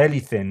fairly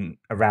thin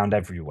around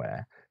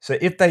everywhere. So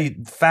if they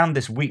found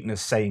this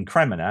weakness, say, in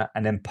Kremena,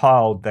 and then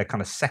piled their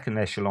kind of second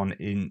echelon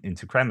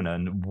into Kremena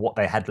and what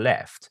they had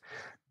left,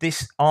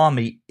 this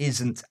army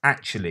isn't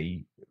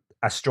actually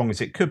as strong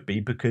as it could be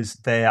because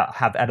they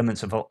have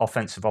elements of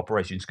offensive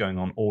operations going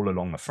on all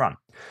along the front.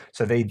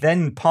 So they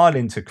then pile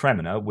into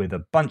Kremena with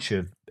a bunch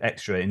of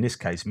extra, in this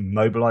case,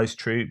 mobilized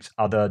troops,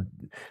 other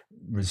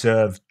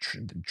reserve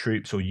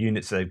troops or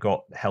units they've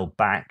got held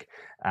back,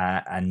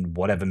 and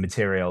whatever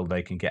material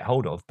they can get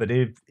hold of. But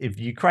if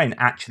Ukraine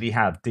actually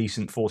have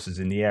decent forces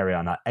in the area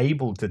and are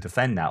able to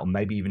defend that, or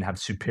maybe even have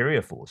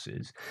superior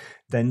forces,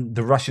 then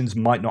the Russians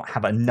might not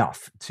have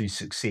enough to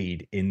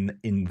succeed in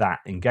that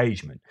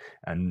engagement.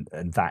 And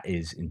that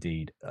is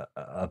indeed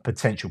a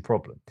potential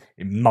problem.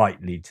 It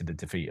might lead to the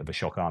defeat of a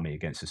shock army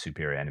against a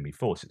superior enemy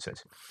force, it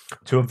says.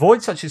 To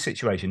avoid such a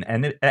situation,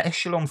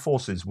 echelon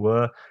forces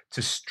were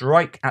to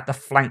strike at the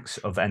flanks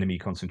of enemy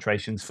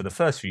concentrations for the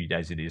first few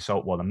days of the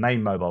assault while the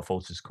main mobile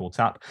forces caught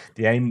up.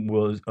 The aim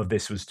of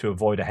this was to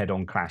avoid a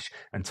head-on clash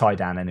and tie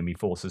down enemy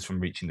forces from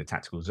reaching the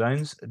tactical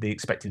zones. The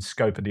expected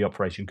scope of the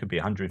operation could be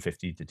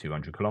 150 to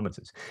 200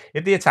 kilometers.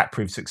 If the attack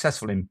proved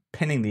successful in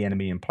pinning the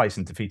enemy in place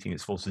and defeating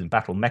its forces in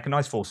battle,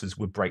 mechanized forces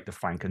would break the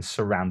flank and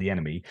surround the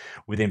enemy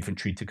with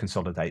infantry to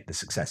consolidate the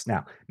success.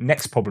 Now,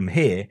 next problem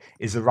here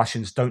is the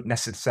Russians don't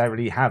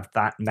necessarily have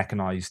that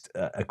mechanized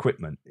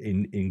equipment.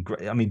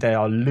 I mean, they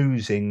are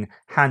losing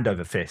hand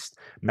over fist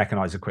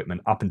mechanized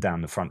equipment up and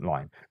down the front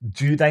line.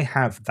 Do they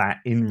have that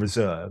in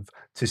reserve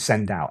to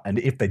send out? And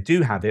if they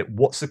do have it,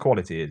 what's the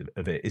quality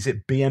of it? Is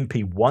it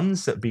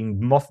BMP-1s that have been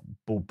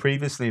mothballed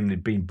previously and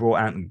have been brought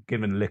out and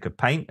given a lick of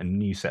paint and a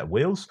new set of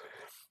wheels?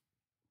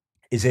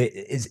 Is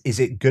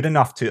it good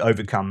enough to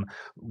overcome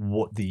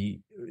what the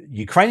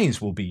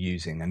Ukrainians will be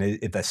using? And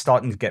if they're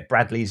starting to get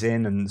Bradleys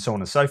in and so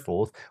on and so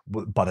forth,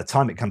 by the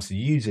time it comes to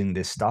using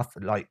this stuff,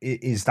 like,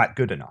 is that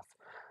good enough?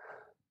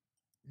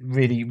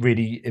 Really,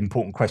 really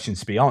important questions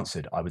to be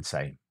answered, I would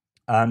say.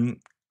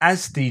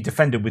 As the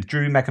defender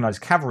withdrew, mechanized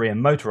cavalry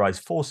and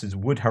motorized forces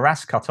would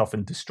harass, cut off,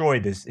 and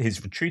destroy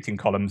his retreating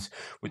columns,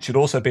 which should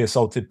also be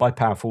assaulted by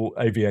powerful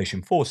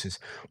aviation forces.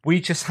 We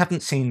just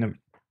haven't seen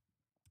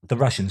the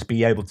Russians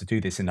be able to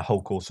do this in the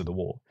whole course of the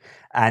war,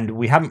 and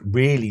we haven't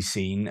really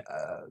seen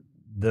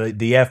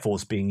the air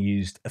force being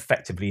used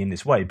effectively in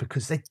this way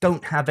because they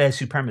don't have air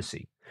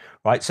supremacy,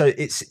 right? So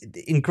it's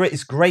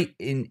great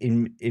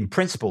in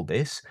principle,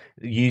 this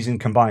using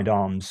combined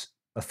arms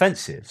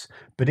offensives,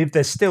 but if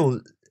there's still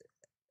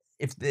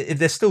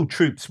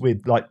troops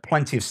with like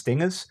plenty of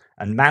stingers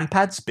and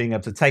manpads being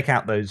able to take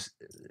out those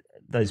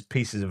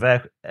pieces of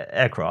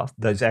aircraft,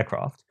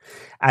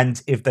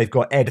 and if they've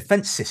got air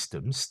defense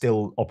systems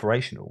still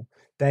operational,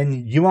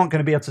 then you aren't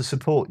going to be able to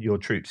support your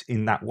troops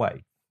in that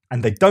way.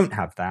 And they don't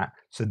have that,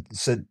 so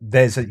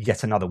there's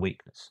yet another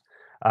weakness.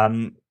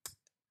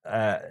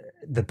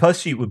 The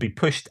pursuit would be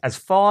pushed as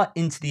far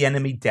into the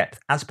enemy depth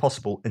as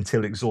possible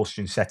until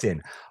exhaustion set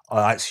in.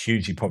 That's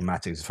hugely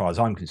problematic as far as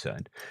I'm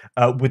concerned.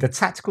 With the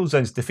tactical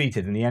zones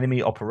defeated and the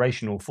enemy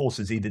operational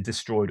forces either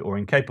destroyed or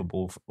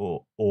incapable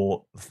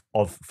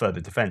of further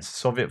defense,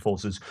 Soviet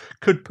forces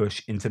could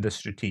push into the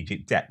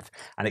strategic depth.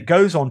 And it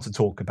goes on to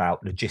talk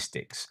about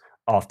logistics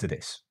after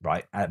this,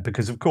 right?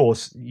 Because, of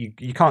course,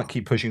 you can't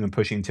keep pushing and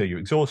pushing until you're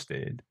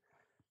exhausted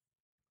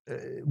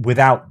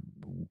without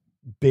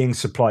being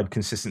supplied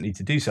consistently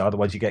to do so.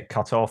 Otherwise you get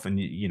cut off and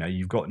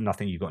you've got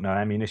nothing, you've got no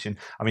ammunition.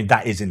 I mean,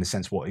 that is in the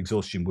sense what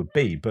exhaustion would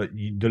be, but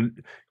you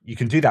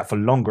can do that for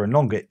longer and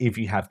longer if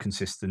you have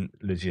consistent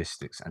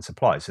logistics and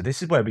supplies. So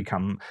this is where we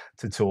come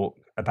to talk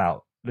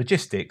about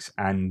logistics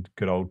and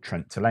good old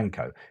Trent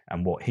Telenko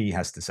and what he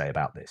has to say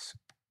about this.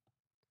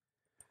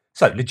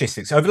 So,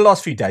 logistics. Over the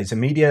last few days, the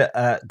media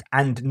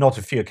and not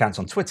a few accounts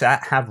on Twitter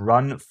have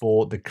run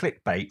for the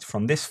clickbait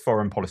from this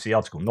foreign policy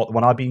article. Not the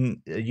one I've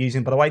been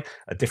using, by the way,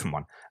 a different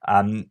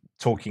one.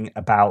 Talking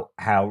about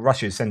how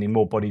Russia is sending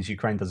more bodies,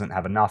 Ukraine doesn't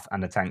have enough,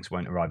 and the tanks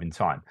won't arrive in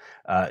time.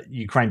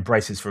 Ukraine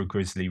braces for a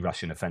grisly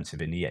Russian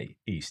offensive in the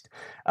east.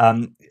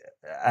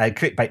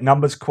 Clickbait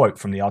numbers, quote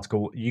from the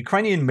article: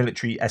 Ukrainian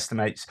military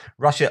estimates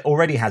Russia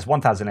already has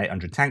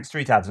 1,800 tanks,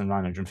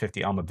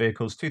 3,950 armored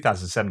vehicles,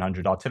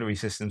 2,700 artillery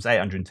systems,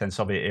 810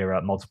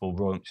 Soviet-era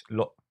multiple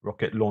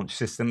rocket launch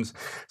systems,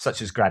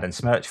 such as Grad and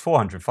Smerch,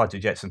 400 fighter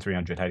jets and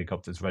 300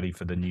 helicopters ready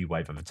for the new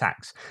wave of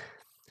attacks.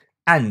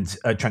 And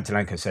Trent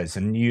Telenko says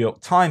the New York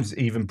Times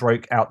even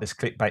broke out this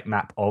clickbait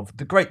map of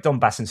the Great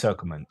Donbass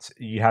Encirclement.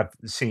 You have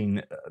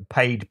seen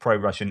paid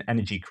pro-Russian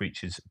energy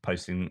creatures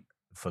posting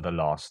for the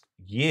last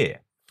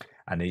year.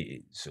 And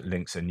it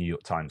links a New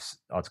York Times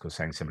article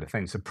saying similar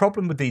things. The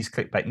problem with these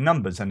clickbait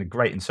numbers and the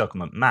Great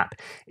Encirclement map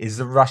is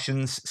the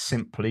Russians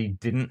simply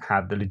didn't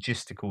have the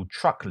logistical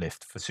truck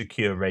lift for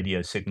secure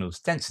radio signals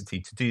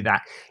density to do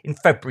that in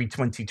February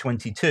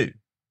 2022.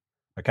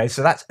 Okay,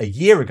 so that's a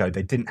year ago.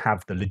 They didn't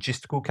have the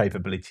logistical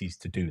capabilities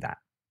to do that,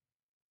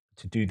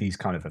 to do these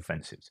kind of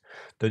offensives.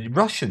 The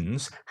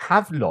Russians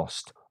have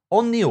lost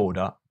on the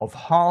order of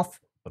half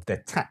of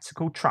their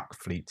tactical truck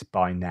fleet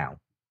by now.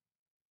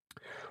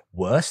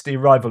 Worse, the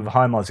arrival of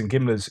HIMARS and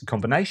GIMLRS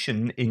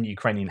combination in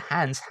Ukrainian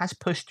hands has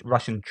pushed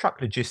Russian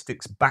truck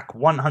logistics back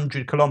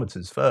 100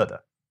 kilometers further.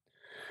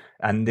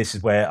 And this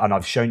is where, and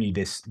I've shown you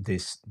this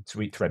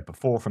tweet thread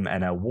before from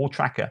NL War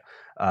Tracker,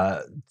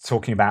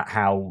 talking about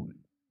how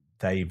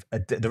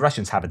the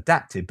Russians have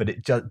adapted, but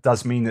it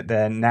does mean that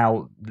they're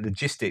now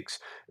logistics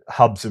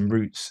hubs and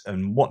routes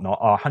and whatnot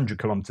are 100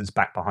 kilometers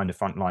back behind the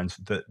front lines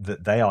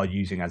that they are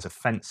using as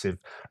offensive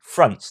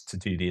fronts to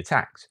do the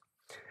attacks.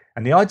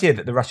 And the idea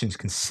that the Russians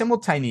can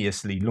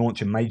simultaneously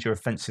launch a major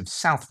offensive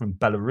south from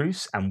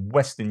Belarus and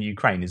western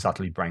Ukraine is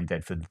utterly brain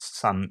dead for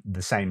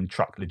the same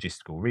truck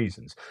logistical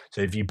reasons.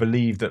 So if you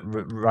believe that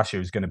Russia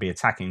is going to be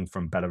attacking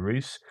from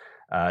Belarus,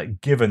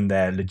 given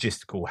their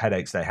logistical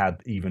headaches they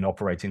had even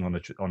operating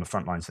on the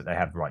front lines that they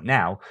have right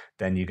now,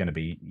 then you're going to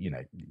be,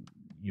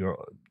 you're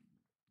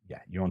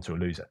onto a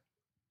loser.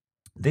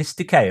 This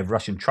decay of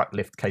Russian truck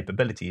lift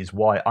capability is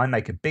why I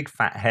make a big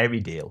fat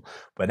hairy deal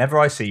whenever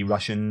I see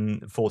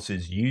Russian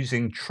forces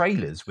using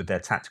trailers with their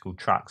tactical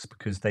trucks,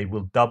 because they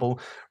will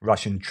double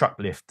Russian truck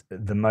lift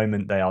the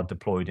moment they are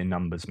deployed in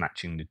numbers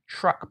matching the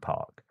truck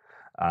park.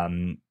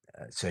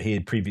 So he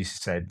had previously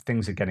said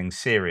things are getting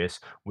serious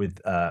with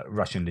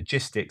Russian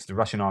logistics. The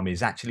Russian army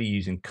is actually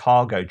using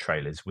cargo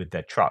trailers with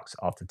their trucks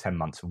after 10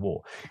 months of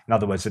war. In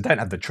other words, they don't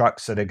have the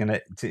trucks, so they're going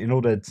to, in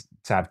order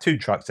to have two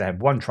trucks, they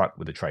have one truck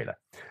with a trailer.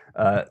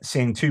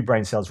 Seeing two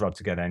brain cells rub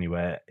together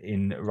anywhere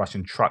in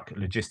Russian truck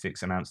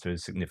logistics amounts to a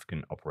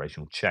significant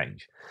operational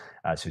change.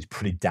 So he's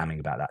pretty damning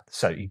about that.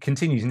 So he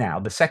continues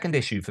now. The second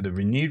issue for the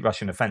renewed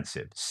Russian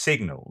offensive,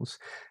 signals,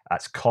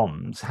 that's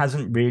comms,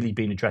 hasn't really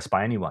been addressed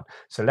by anyone.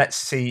 So let's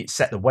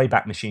set the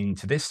Wayback Machine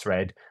to this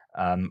thread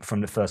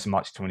from the 1st of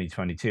March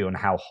 2022 on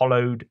how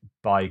hollowed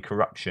by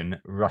corruption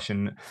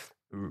Russian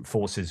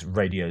forces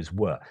radios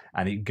were.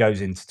 And it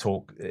goes into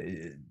talk.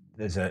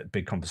 There's a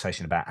big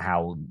conversation about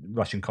how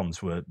Russian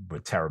comms were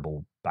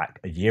terrible back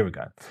a year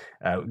ago,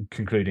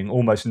 concluding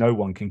almost no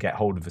one can get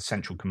hold of a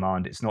central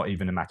command. It's not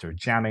even a matter of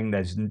jamming.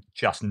 There's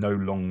just no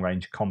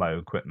long-range commo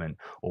equipment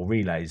or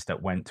relays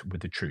that went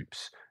with the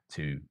troops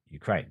to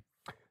Ukraine.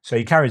 So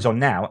he carries on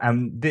now,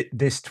 and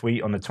this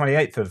tweet on the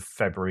 28th of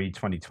February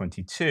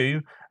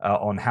 2022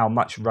 on how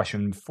much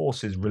Russian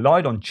forces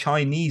relied on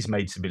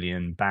Chinese-made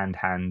civilian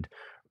hand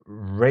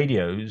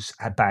radios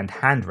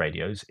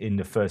in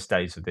the first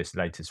days of this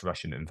latest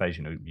Russian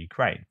invasion of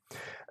Ukraine.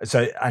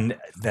 So, and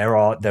there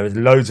is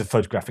loads of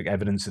photographic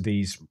evidence of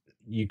these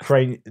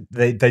Ukraine.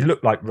 They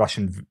look like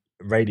Russian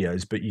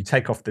radios, but you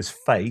take off this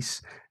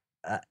face,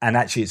 and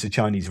actually it's a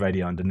Chinese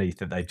radio underneath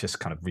that they've just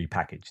kind of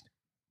repackaged.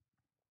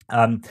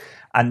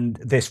 And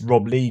this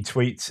Rob Lee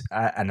tweet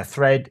and a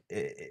thread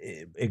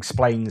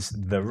explains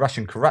the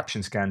Russian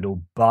corruption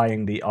scandal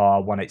buying the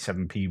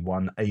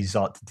R187P1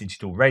 Azart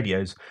digital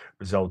radios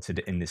resulted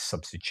in this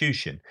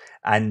substitution.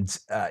 And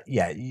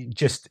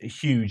just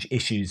huge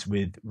issues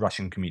with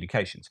Russian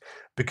communications.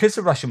 Because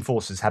the Russian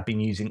forces have been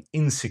using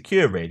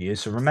insecure radios,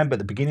 so remember at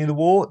the beginning of the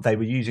war, they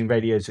were using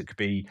radios that could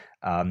be,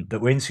 that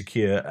were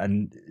insecure,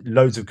 and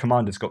loads of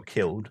commanders got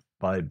killed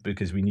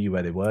because we knew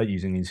where they were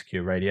using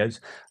insecure radios.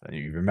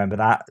 You remember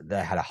that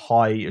they had a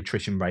high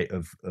attrition rate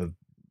of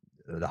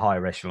the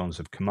higher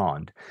echelons of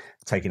command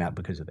taken out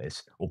because of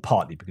this, or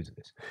partly because of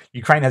this.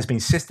 Ukraine has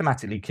been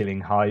systematically killing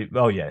high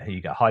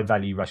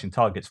value Russian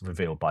targets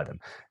revealed by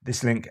them.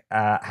 This link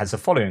has the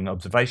following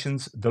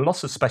observations. The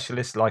loss of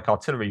specialists like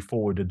artillery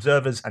forward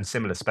observers and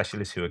similar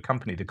specialists who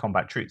accompany the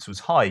combat troops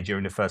was high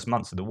during the first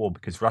months of the war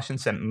because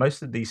Russians sent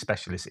most of these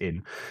specialists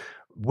in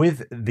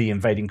with the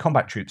invading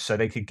combat troops so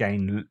they could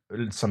gain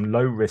some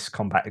low-risk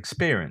combat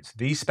experience.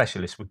 These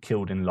specialists were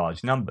killed in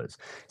large numbers.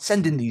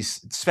 Send in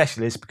these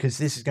specialists because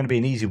this is going to be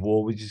an easy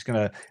war. We're just going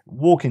to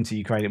walk into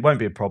Ukraine. It won't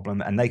be a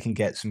problem, and they can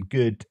get some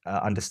good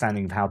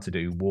understanding of how to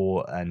do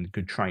war and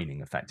good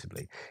training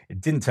effectively. It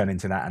didn't turn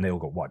into that, and they all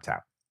got wiped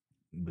out.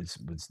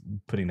 Was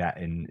putting that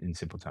in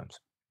simple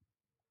terms.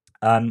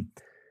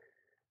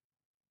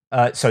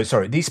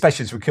 These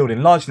specialists were killed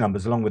in large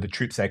numbers along with the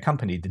troops they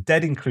accompanied. The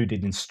dead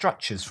included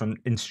instructors from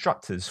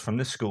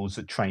the schools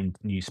that trained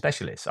new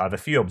specialists. I have a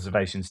few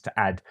observations to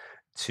add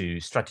to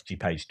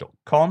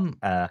strategypage.com.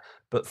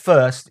 But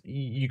first,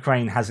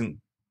 Ukraine hasn't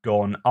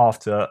gone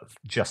after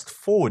just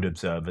forward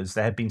observers.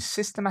 They have been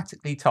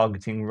systematically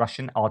targeting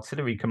Russian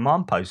artillery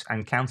command posts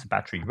and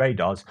counter-battery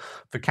radars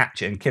for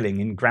capture and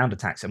killing in ground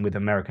attacks and with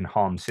American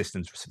HARM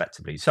systems,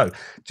 respectively. So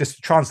just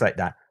to translate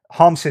that,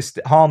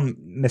 HARM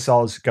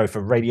missiles go for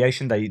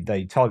radiation.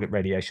 They target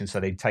radiation, so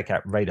they take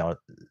out radar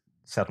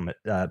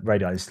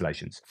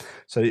installations.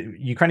 So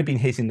Ukraine have been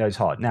hitting those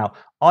hard. Now,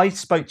 I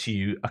spoke to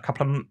you a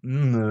couple of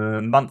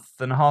month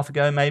and a half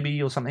ago,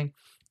 maybe, or something,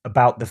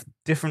 about the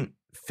different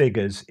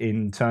figures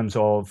in terms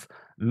of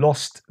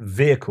lost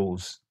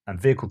vehicles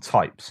and vehicle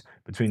types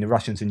between the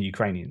Russians and the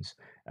Ukrainians.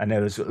 And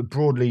there was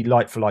broadly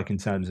like for like in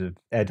terms of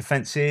air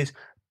defenses,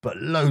 but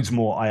loads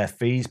more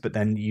IFVs. But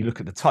then you look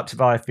at the types of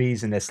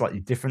IFVs and they're slightly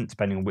different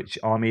depending on which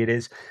army it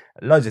is.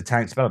 Loads of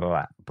tanks, blah, blah,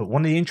 blah. But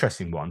one of the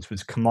interesting ones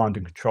was command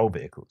and control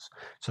vehicles.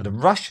 So the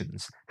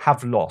Russians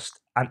have lost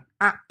an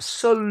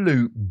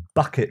absolute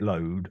bucket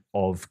load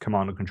of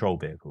command and control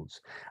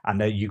vehicles.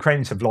 And the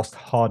Ukrainians have lost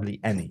hardly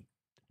any.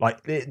 Like,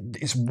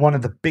 it's one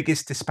of the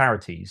biggest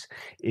disparities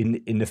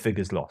in the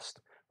figures lost,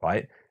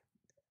 right?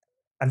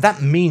 And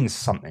that means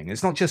something.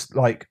 It's not just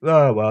like,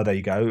 oh, well, there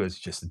you go. It's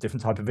just a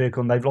different type of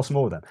vehicle and they've lost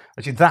more of them.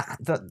 Actually, that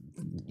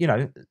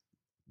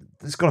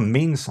it's got to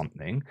mean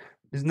something.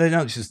 They're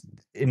not just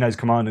in those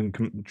command and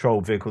control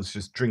vehicles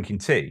just drinking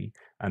tea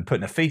and putting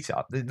their feet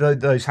up.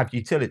 Those have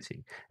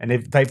utility. And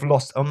if they've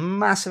lost a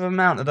massive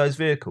amount of those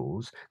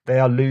vehicles, they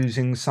are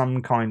losing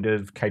some kind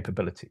of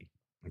capability.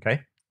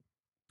 Okay?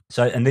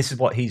 So, and this is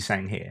what he's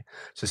saying here.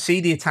 So see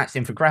the attached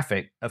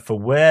infographic for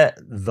where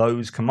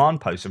those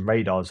command posts and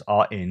radars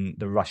are in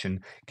the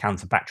Russian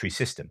counter-battery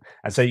system.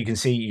 And so you can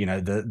see,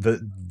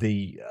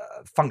 the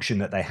function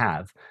that they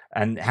have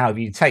and how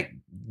you take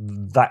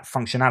that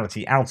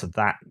functionality out of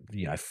that,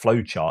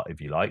 flow chart,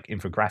 if you like,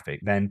 infographic,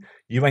 then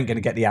you ain't going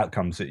to get the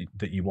outcomes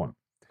that you want.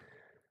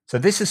 So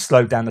this has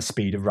slowed down the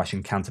speed of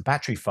Russian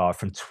counter-battery fire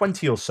from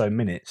 20 or so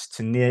minutes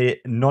to near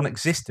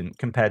non-existent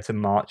compared to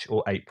March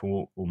or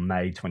April or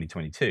May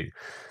 2022.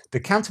 The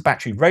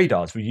counter-battery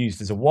radars were used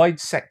as a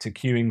wide sector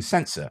cueing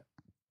sensor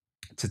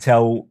to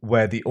tell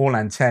where the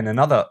Orlan-10 and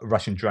other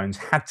Russian drones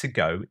had to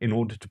go in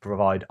order to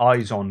provide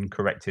eyes-on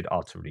corrected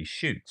artillery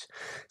shoots.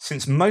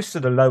 Since most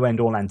of the low-end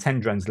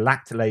Orlan-10 drones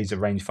lacked laser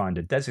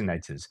rangefinder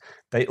designators,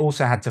 they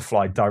also had to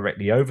fly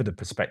directly over the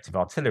prospective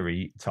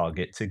artillery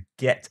target to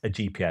get a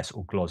GPS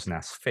or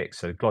GLONASS fix.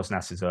 So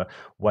GLONASS is a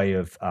way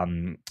of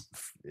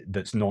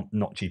that's not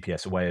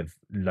GPS, a way of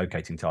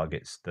locating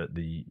targets that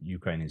the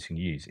Ukrainians can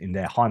use in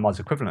their HIMARS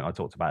equivalent I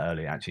talked about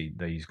earlier. Actually,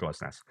 they use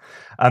GLONASS.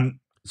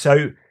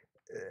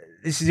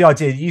 This is the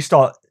idea. You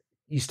start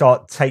you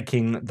start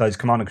taking those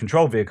command and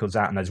control vehicles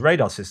out and those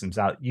radar systems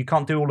out, you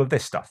can't do all of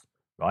this stuff,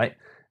 right?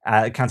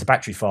 Counter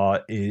battery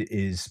fire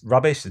is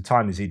rubbish. The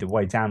time is either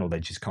way down or they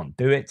just can't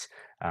do it.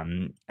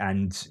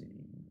 And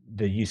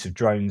the use of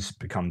drones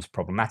becomes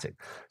problematic.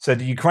 So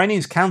the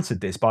Ukrainians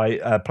countered this by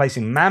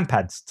placing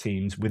manpads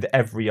teams with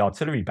every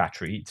artillery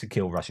battery to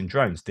kill Russian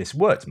drones. This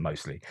worked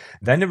mostly.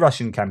 Then the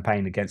Russian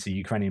campaign against the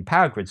Ukrainian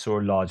power grid saw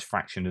a large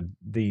fraction of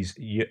these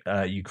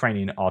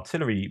Ukrainian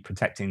artillery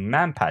protecting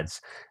manpads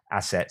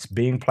assets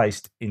being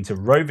placed into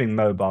roving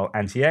mobile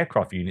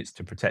anti-aircraft units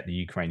to protect the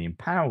Ukrainian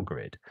power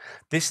grid.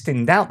 This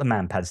thinned out the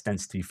manpads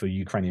density for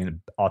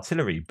Ukrainian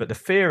artillery, but the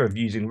fear of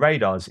using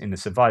radars in the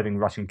surviving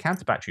Russian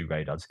counter-battery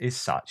radars is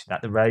such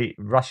that the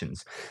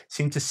Russians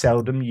seem to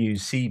seldom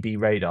use CB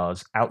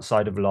radars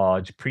outside of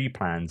large,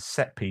 pre-planned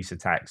set-piece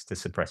attacks to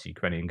suppress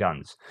Ukrainian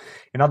guns.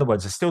 In other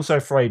words, they're still so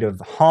afraid of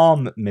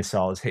harm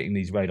missiles hitting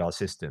these radar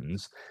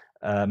systems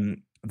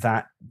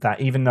that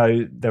even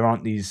though there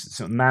aren't these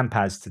sort of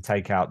manpads to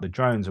take out the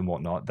drones and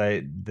whatnot,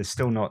 they're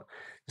still not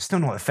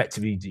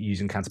effectively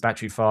using counter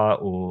battery fire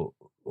or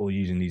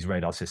using these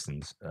radar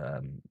systems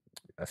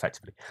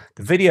effectively.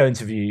 The video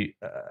interview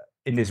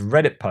in this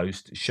Reddit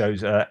post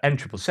shows an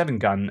M777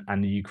 gun,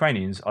 and the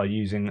Ukrainians are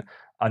using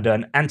under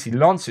an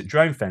anti-Lancet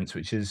drone fence,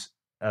 which has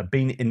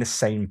been in the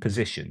same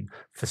position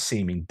for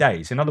seeming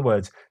days. In other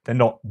words, they're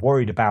not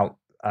worried about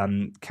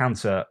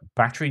counter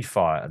battery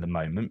fire at the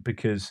moment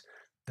because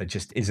there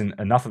just isn't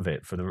enough of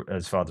it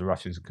as far as the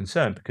Russians are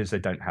concerned, because they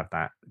don't have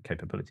that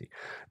capability.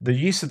 The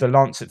use of the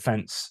Lancet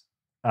fence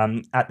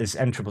at this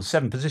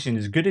M777 position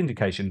is a good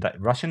indication that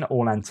Russian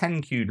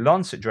all-antenna-queued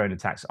Lancet drone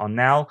attacks are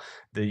now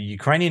the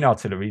Ukrainian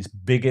artillery's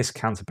biggest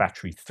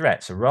counter-battery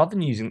threat. So rather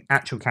than using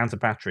actual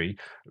counter-battery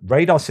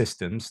radar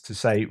systems to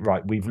say,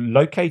 right, we've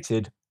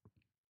located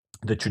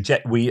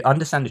we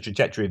understand the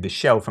trajectory of this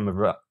shell from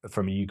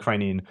a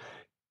Ukrainian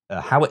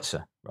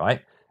howitzer,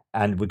 right?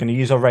 And we're going to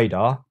use our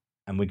radar,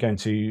 and we're going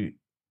to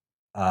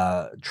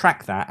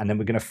track that, and then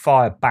we're going to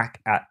fire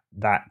back at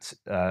that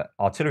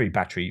artillery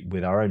battery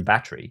with our own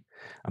battery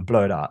and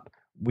blow it up.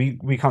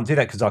 We can't do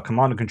that because our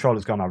command and control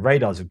has gone, our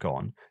radars have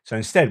gone. So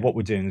instead, what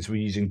we're doing is we're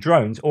using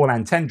drones, all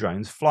antenna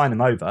drones, flying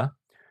them over,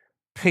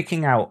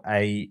 picking out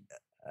a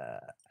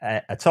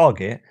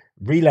target,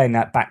 relaying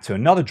that back to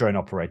another drone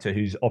operator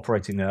who's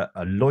operating a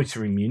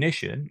loitering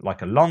munition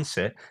like a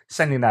Lancet,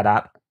 sending that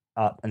up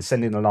and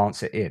sending the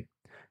Lancet in.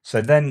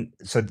 So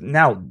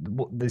now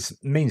what this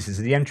means is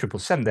the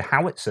M777, the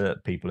howitzer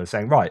people are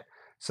saying, right,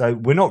 so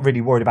we're not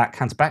really worried about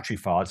counter-battery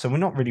fire, so we're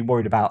not really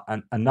worried about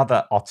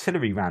another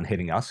artillery round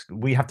hitting us.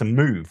 We have to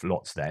move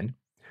lots then.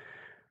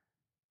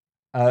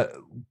 But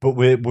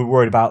we're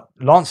worried about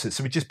Lancet,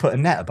 so we just put a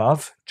net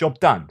above, job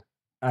done.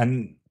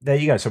 And there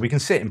you go. So we can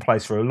sit in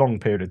place for a long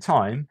period of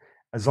time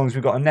as long as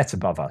we've got a net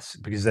above us,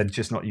 because they're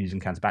just not using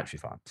counter-battery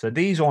fire. So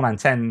these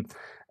all-antenna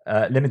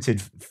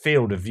limited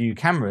field of view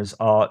cameras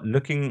are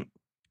looking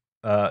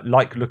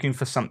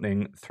for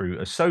something through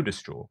a soda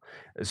straw.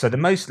 So the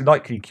most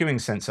likely cueing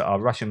sensor are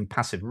Russian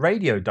passive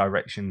radio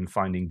direction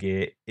finding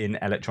gear in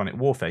electronic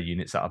warfare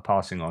units that are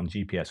passing on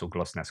GPS or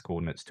GLONASS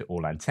coordinates to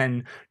all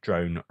antenna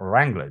drone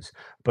wranglers.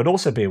 But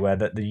also be aware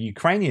that the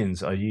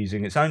Ukrainians are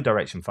using its own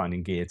direction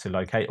finding gear to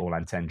locate all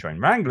antenna drone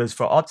wranglers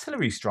for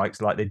artillery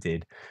strikes like they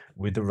did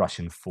with the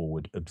Russian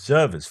forward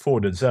observers.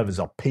 Forward observers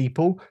are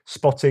people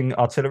spotting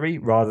artillery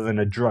rather than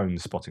a drone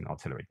spotting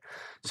artillery.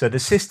 So the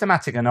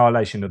systematic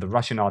annihilation of the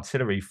Russian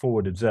Artillery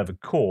Forward Observer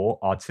Corps,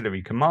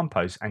 artillery command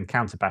posts, and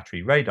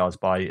counter-battery radars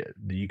by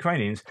the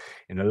Ukrainians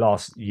in the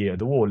last year of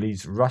the war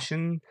leaves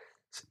Russians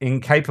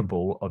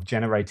incapable of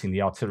generating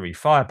the artillery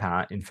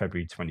firepower in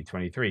February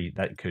 2023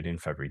 that could in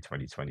February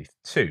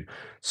 2022.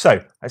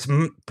 So let's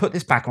put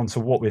this back onto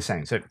what we're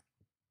saying. So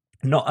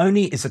not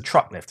only is a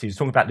truck lift, he was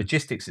talking about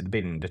logistics at the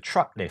beginning, the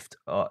truck lift,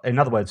 in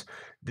other words,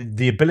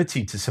 the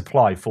ability to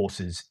supply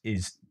forces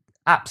is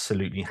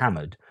absolutely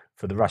hammered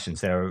for the Russians.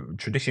 They're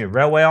traditionally a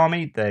railway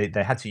army. They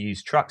had to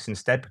use trucks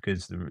instead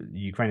because the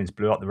Ukrainians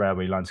blew up the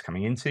railway lines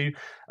coming into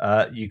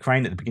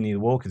Ukraine at the beginning of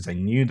the war because they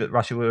knew that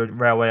Russia were a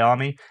railway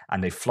army,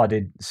 and they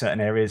flooded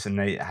certain areas and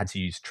they had to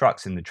use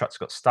trucks, and the trucks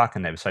got stuck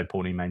and they were so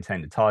poorly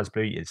maintained, the tires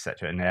blew,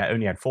 etc. And they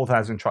only had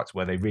 4,000 trucks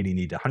where they really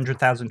need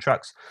 100,000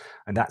 trucks,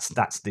 and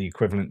that's the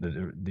equivalent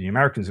that the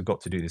Americans have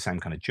got to do the same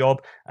kind of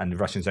job, and the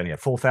Russians only have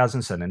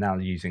 4,000, so they're now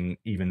using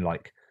even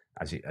like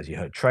as you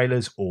heard,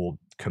 trailers or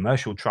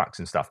commercial trucks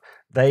and stuff.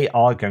 They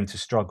are going to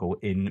struggle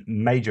in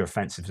major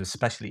offensives,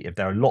 especially if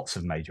there are lots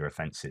of major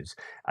offensives,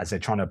 as they're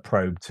trying to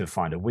probe to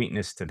find a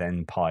weakness to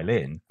then pile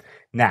in.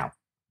 Now,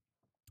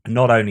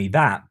 not only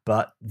that,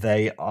 but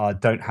they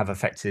don't have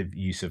effective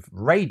use of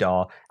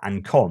radar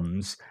and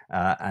comms,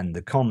 and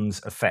the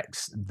comms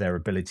affects their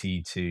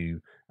ability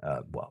to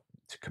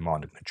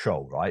command and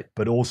control, right?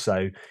 But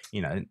also,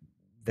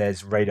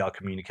 there's radar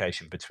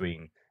communication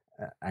between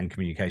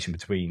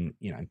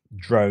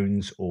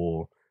drones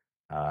or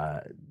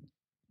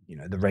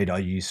the radar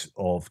use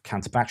of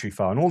counter battery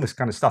fire and all this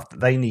kind of stuff that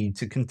they need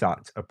to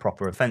conduct a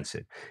proper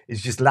offensive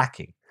is just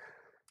lacking.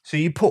 So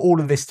you put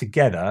all of this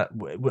together,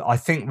 I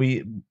think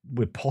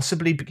we're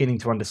possibly beginning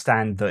to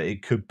understand that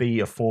it could be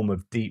a form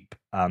of deep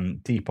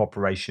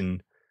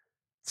operation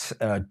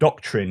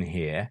doctrine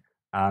here,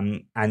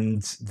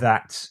 and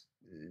that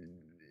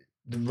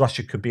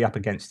Russia could be up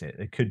against it.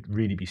 It could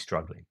really be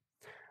struggling.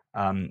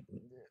 Um,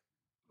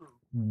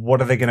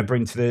 what are they going to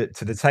bring to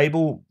the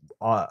table?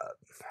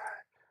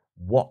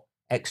 What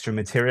extra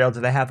material do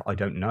they have? I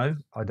don't know.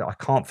 I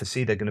can't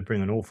foresee they're going to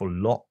bring an awful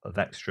lot of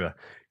extra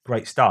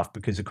great stuff,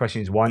 because the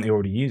question is, why aren't they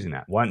already using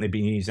that? Why aren't they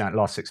being using that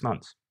last 6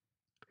 months?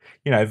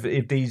 You know,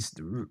 if these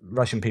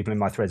Russian people in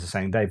my threads are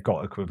saying they've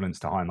got equivalents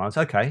to HIMARS,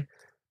 okay,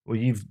 well,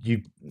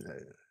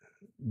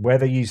 where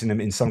they're using them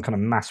in some kind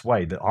of mass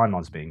way that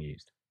HIMARS being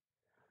used.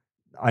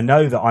 I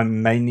know that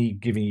I'm mainly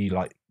giving you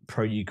like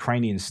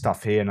pro-Ukrainian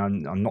stuff here, and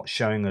I'm not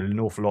showing an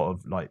awful lot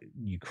of like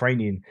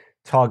Ukrainian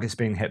targets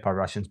being hit by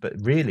Russians, but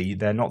really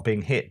they're not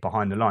being hit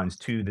behind the lines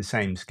to the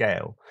same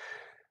scale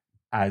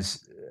as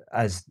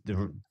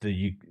the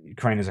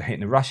Ukrainians are hitting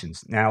the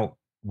Russians. Now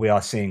we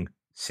are seeing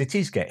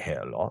cities get hit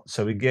a lot,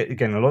 so we get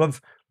again a lot of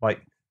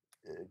like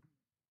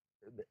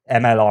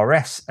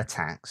MLRS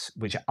attacks,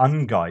 which are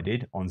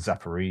unguided on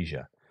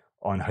Zaporizhia,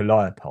 on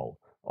Heliopol,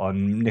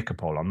 on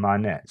Nikopol, on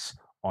Manets,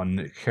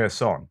 on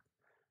Kherson,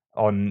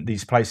 on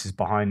these places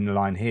behind the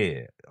line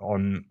here,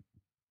 on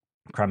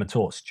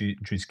Kramatorsk,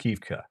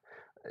 Druzhkivka,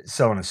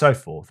 so on and so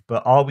forth.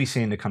 But are we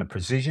seeing the kind of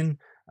precision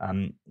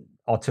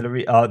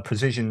artillery,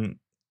 precision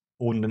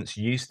ordnance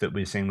use that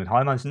we're seeing with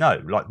HIMARS?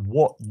 No. Like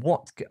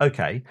what?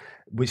 Okay,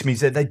 which means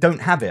that they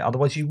don't have it.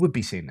 Otherwise, you would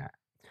be seeing that.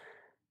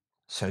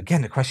 So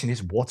again, the question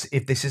is, what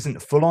if this isn't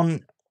a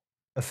full-on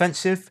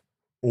offensive,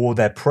 or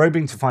they're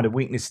probing to find a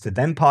weakness to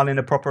then pile in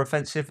a proper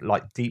offensive,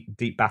 like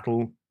deep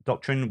battle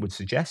doctrine would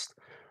suggest?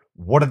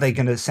 What are they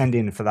going to send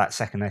in for that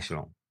second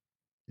echelon?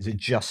 Is it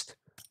just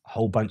a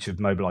whole bunch of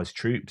mobilized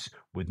troops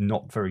with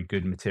not very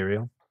good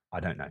material?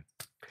 I don't know.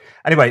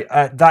 Anyway,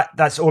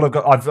 that's all I've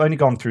got. I've only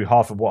gone through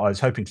half of what I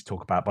was hoping to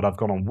talk about, but I've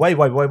gone on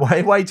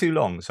way too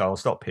long. So I'll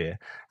stop here.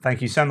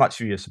 Thank you so much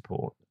for your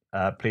support.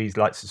 Please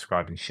like,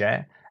 subscribe, and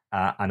share.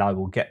 And I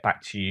will get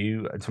back to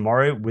you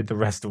tomorrow with the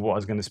rest of what I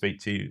was going to speak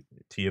to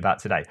you about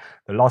today.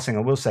 The last thing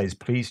I will say is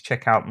please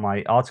check out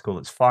my article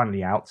that's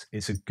finally out.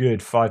 It's a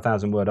good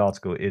 5,000 word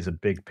article. It is a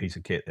big piece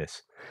of kit,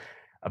 this.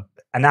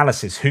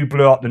 Analysis: who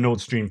blew up the Nord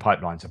Stream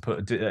pipelines. I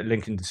put a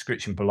link in the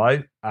description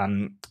below.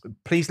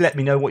 Please let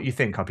me know what you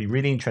think. I'd be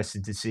really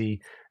interested to see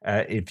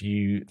if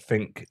you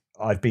think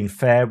I've been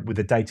fair with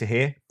the data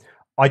here.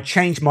 I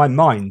changed my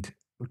mind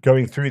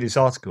going through this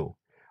article.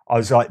 I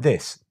was like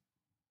this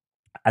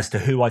as to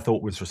who I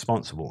thought was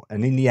responsible,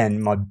 and in the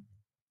end, my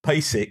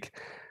basic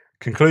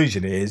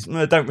conclusion is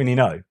I don't really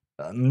know.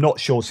 I'm not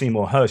sure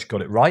Seymour Hersh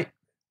got it right.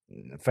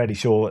 I'm fairly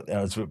sure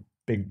there's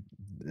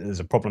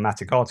a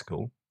problematic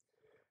article.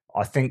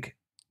 I think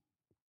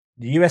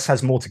the US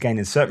has more to gain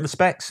in certain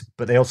respects,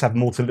 but they also have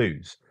more to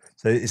lose.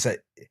 So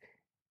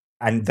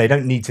and they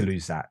don't need to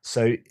lose that.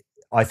 So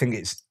I think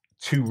it's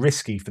too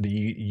risky for the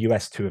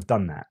US to have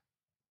done that.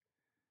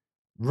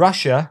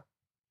 Russia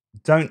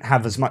don't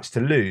have as much to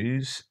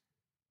lose,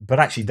 but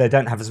actually they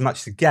don't have as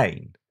much to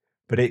gain.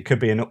 But it could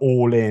be an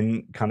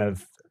all-in kind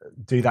of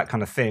do that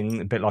kind of thing,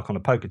 a bit like on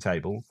a poker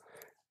table.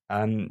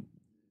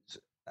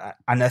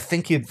 And I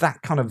think at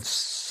that kind of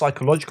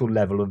psychological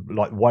level of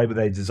like, why would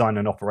they design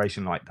an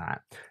operation like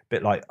that? A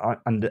bit like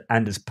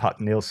Anders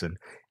Puck Nielsen.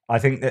 I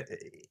think that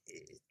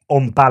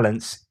on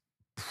balance,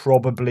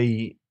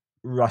 probably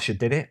Russia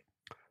did it,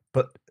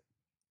 but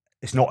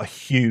it's not a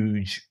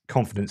huge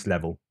confidence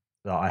level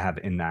that I have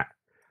in that.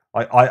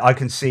 I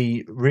can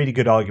see really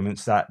good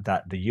arguments that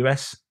the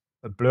US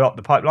blew up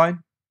the pipeline,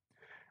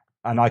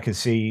 and I can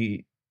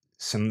see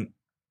some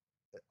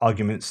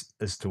arguments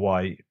as to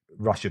why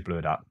Russia blew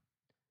it up.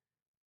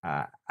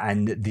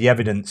 And the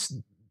evidence,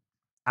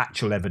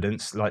 actual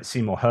evidence, like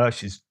Seymour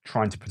Hersh is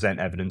trying to present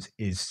evidence,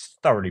 is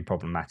thoroughly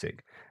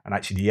problematic. And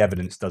actually, the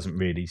evidence doesn't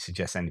really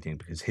suggest anything,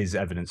 because his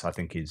evidence, I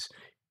think,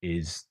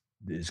 is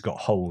got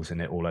holes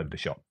in it all over the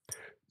shop.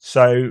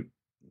 So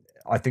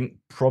I think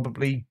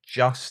probably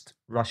just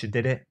Russia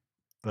did it,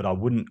 but I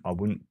wouldn't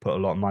put a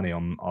lot of money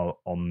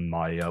on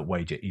my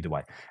wager either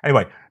way.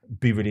 Anyway,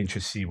 be really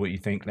interested to see what you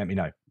think. Let me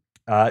know.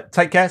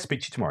 Take care.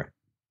 Speak to you tomorrow.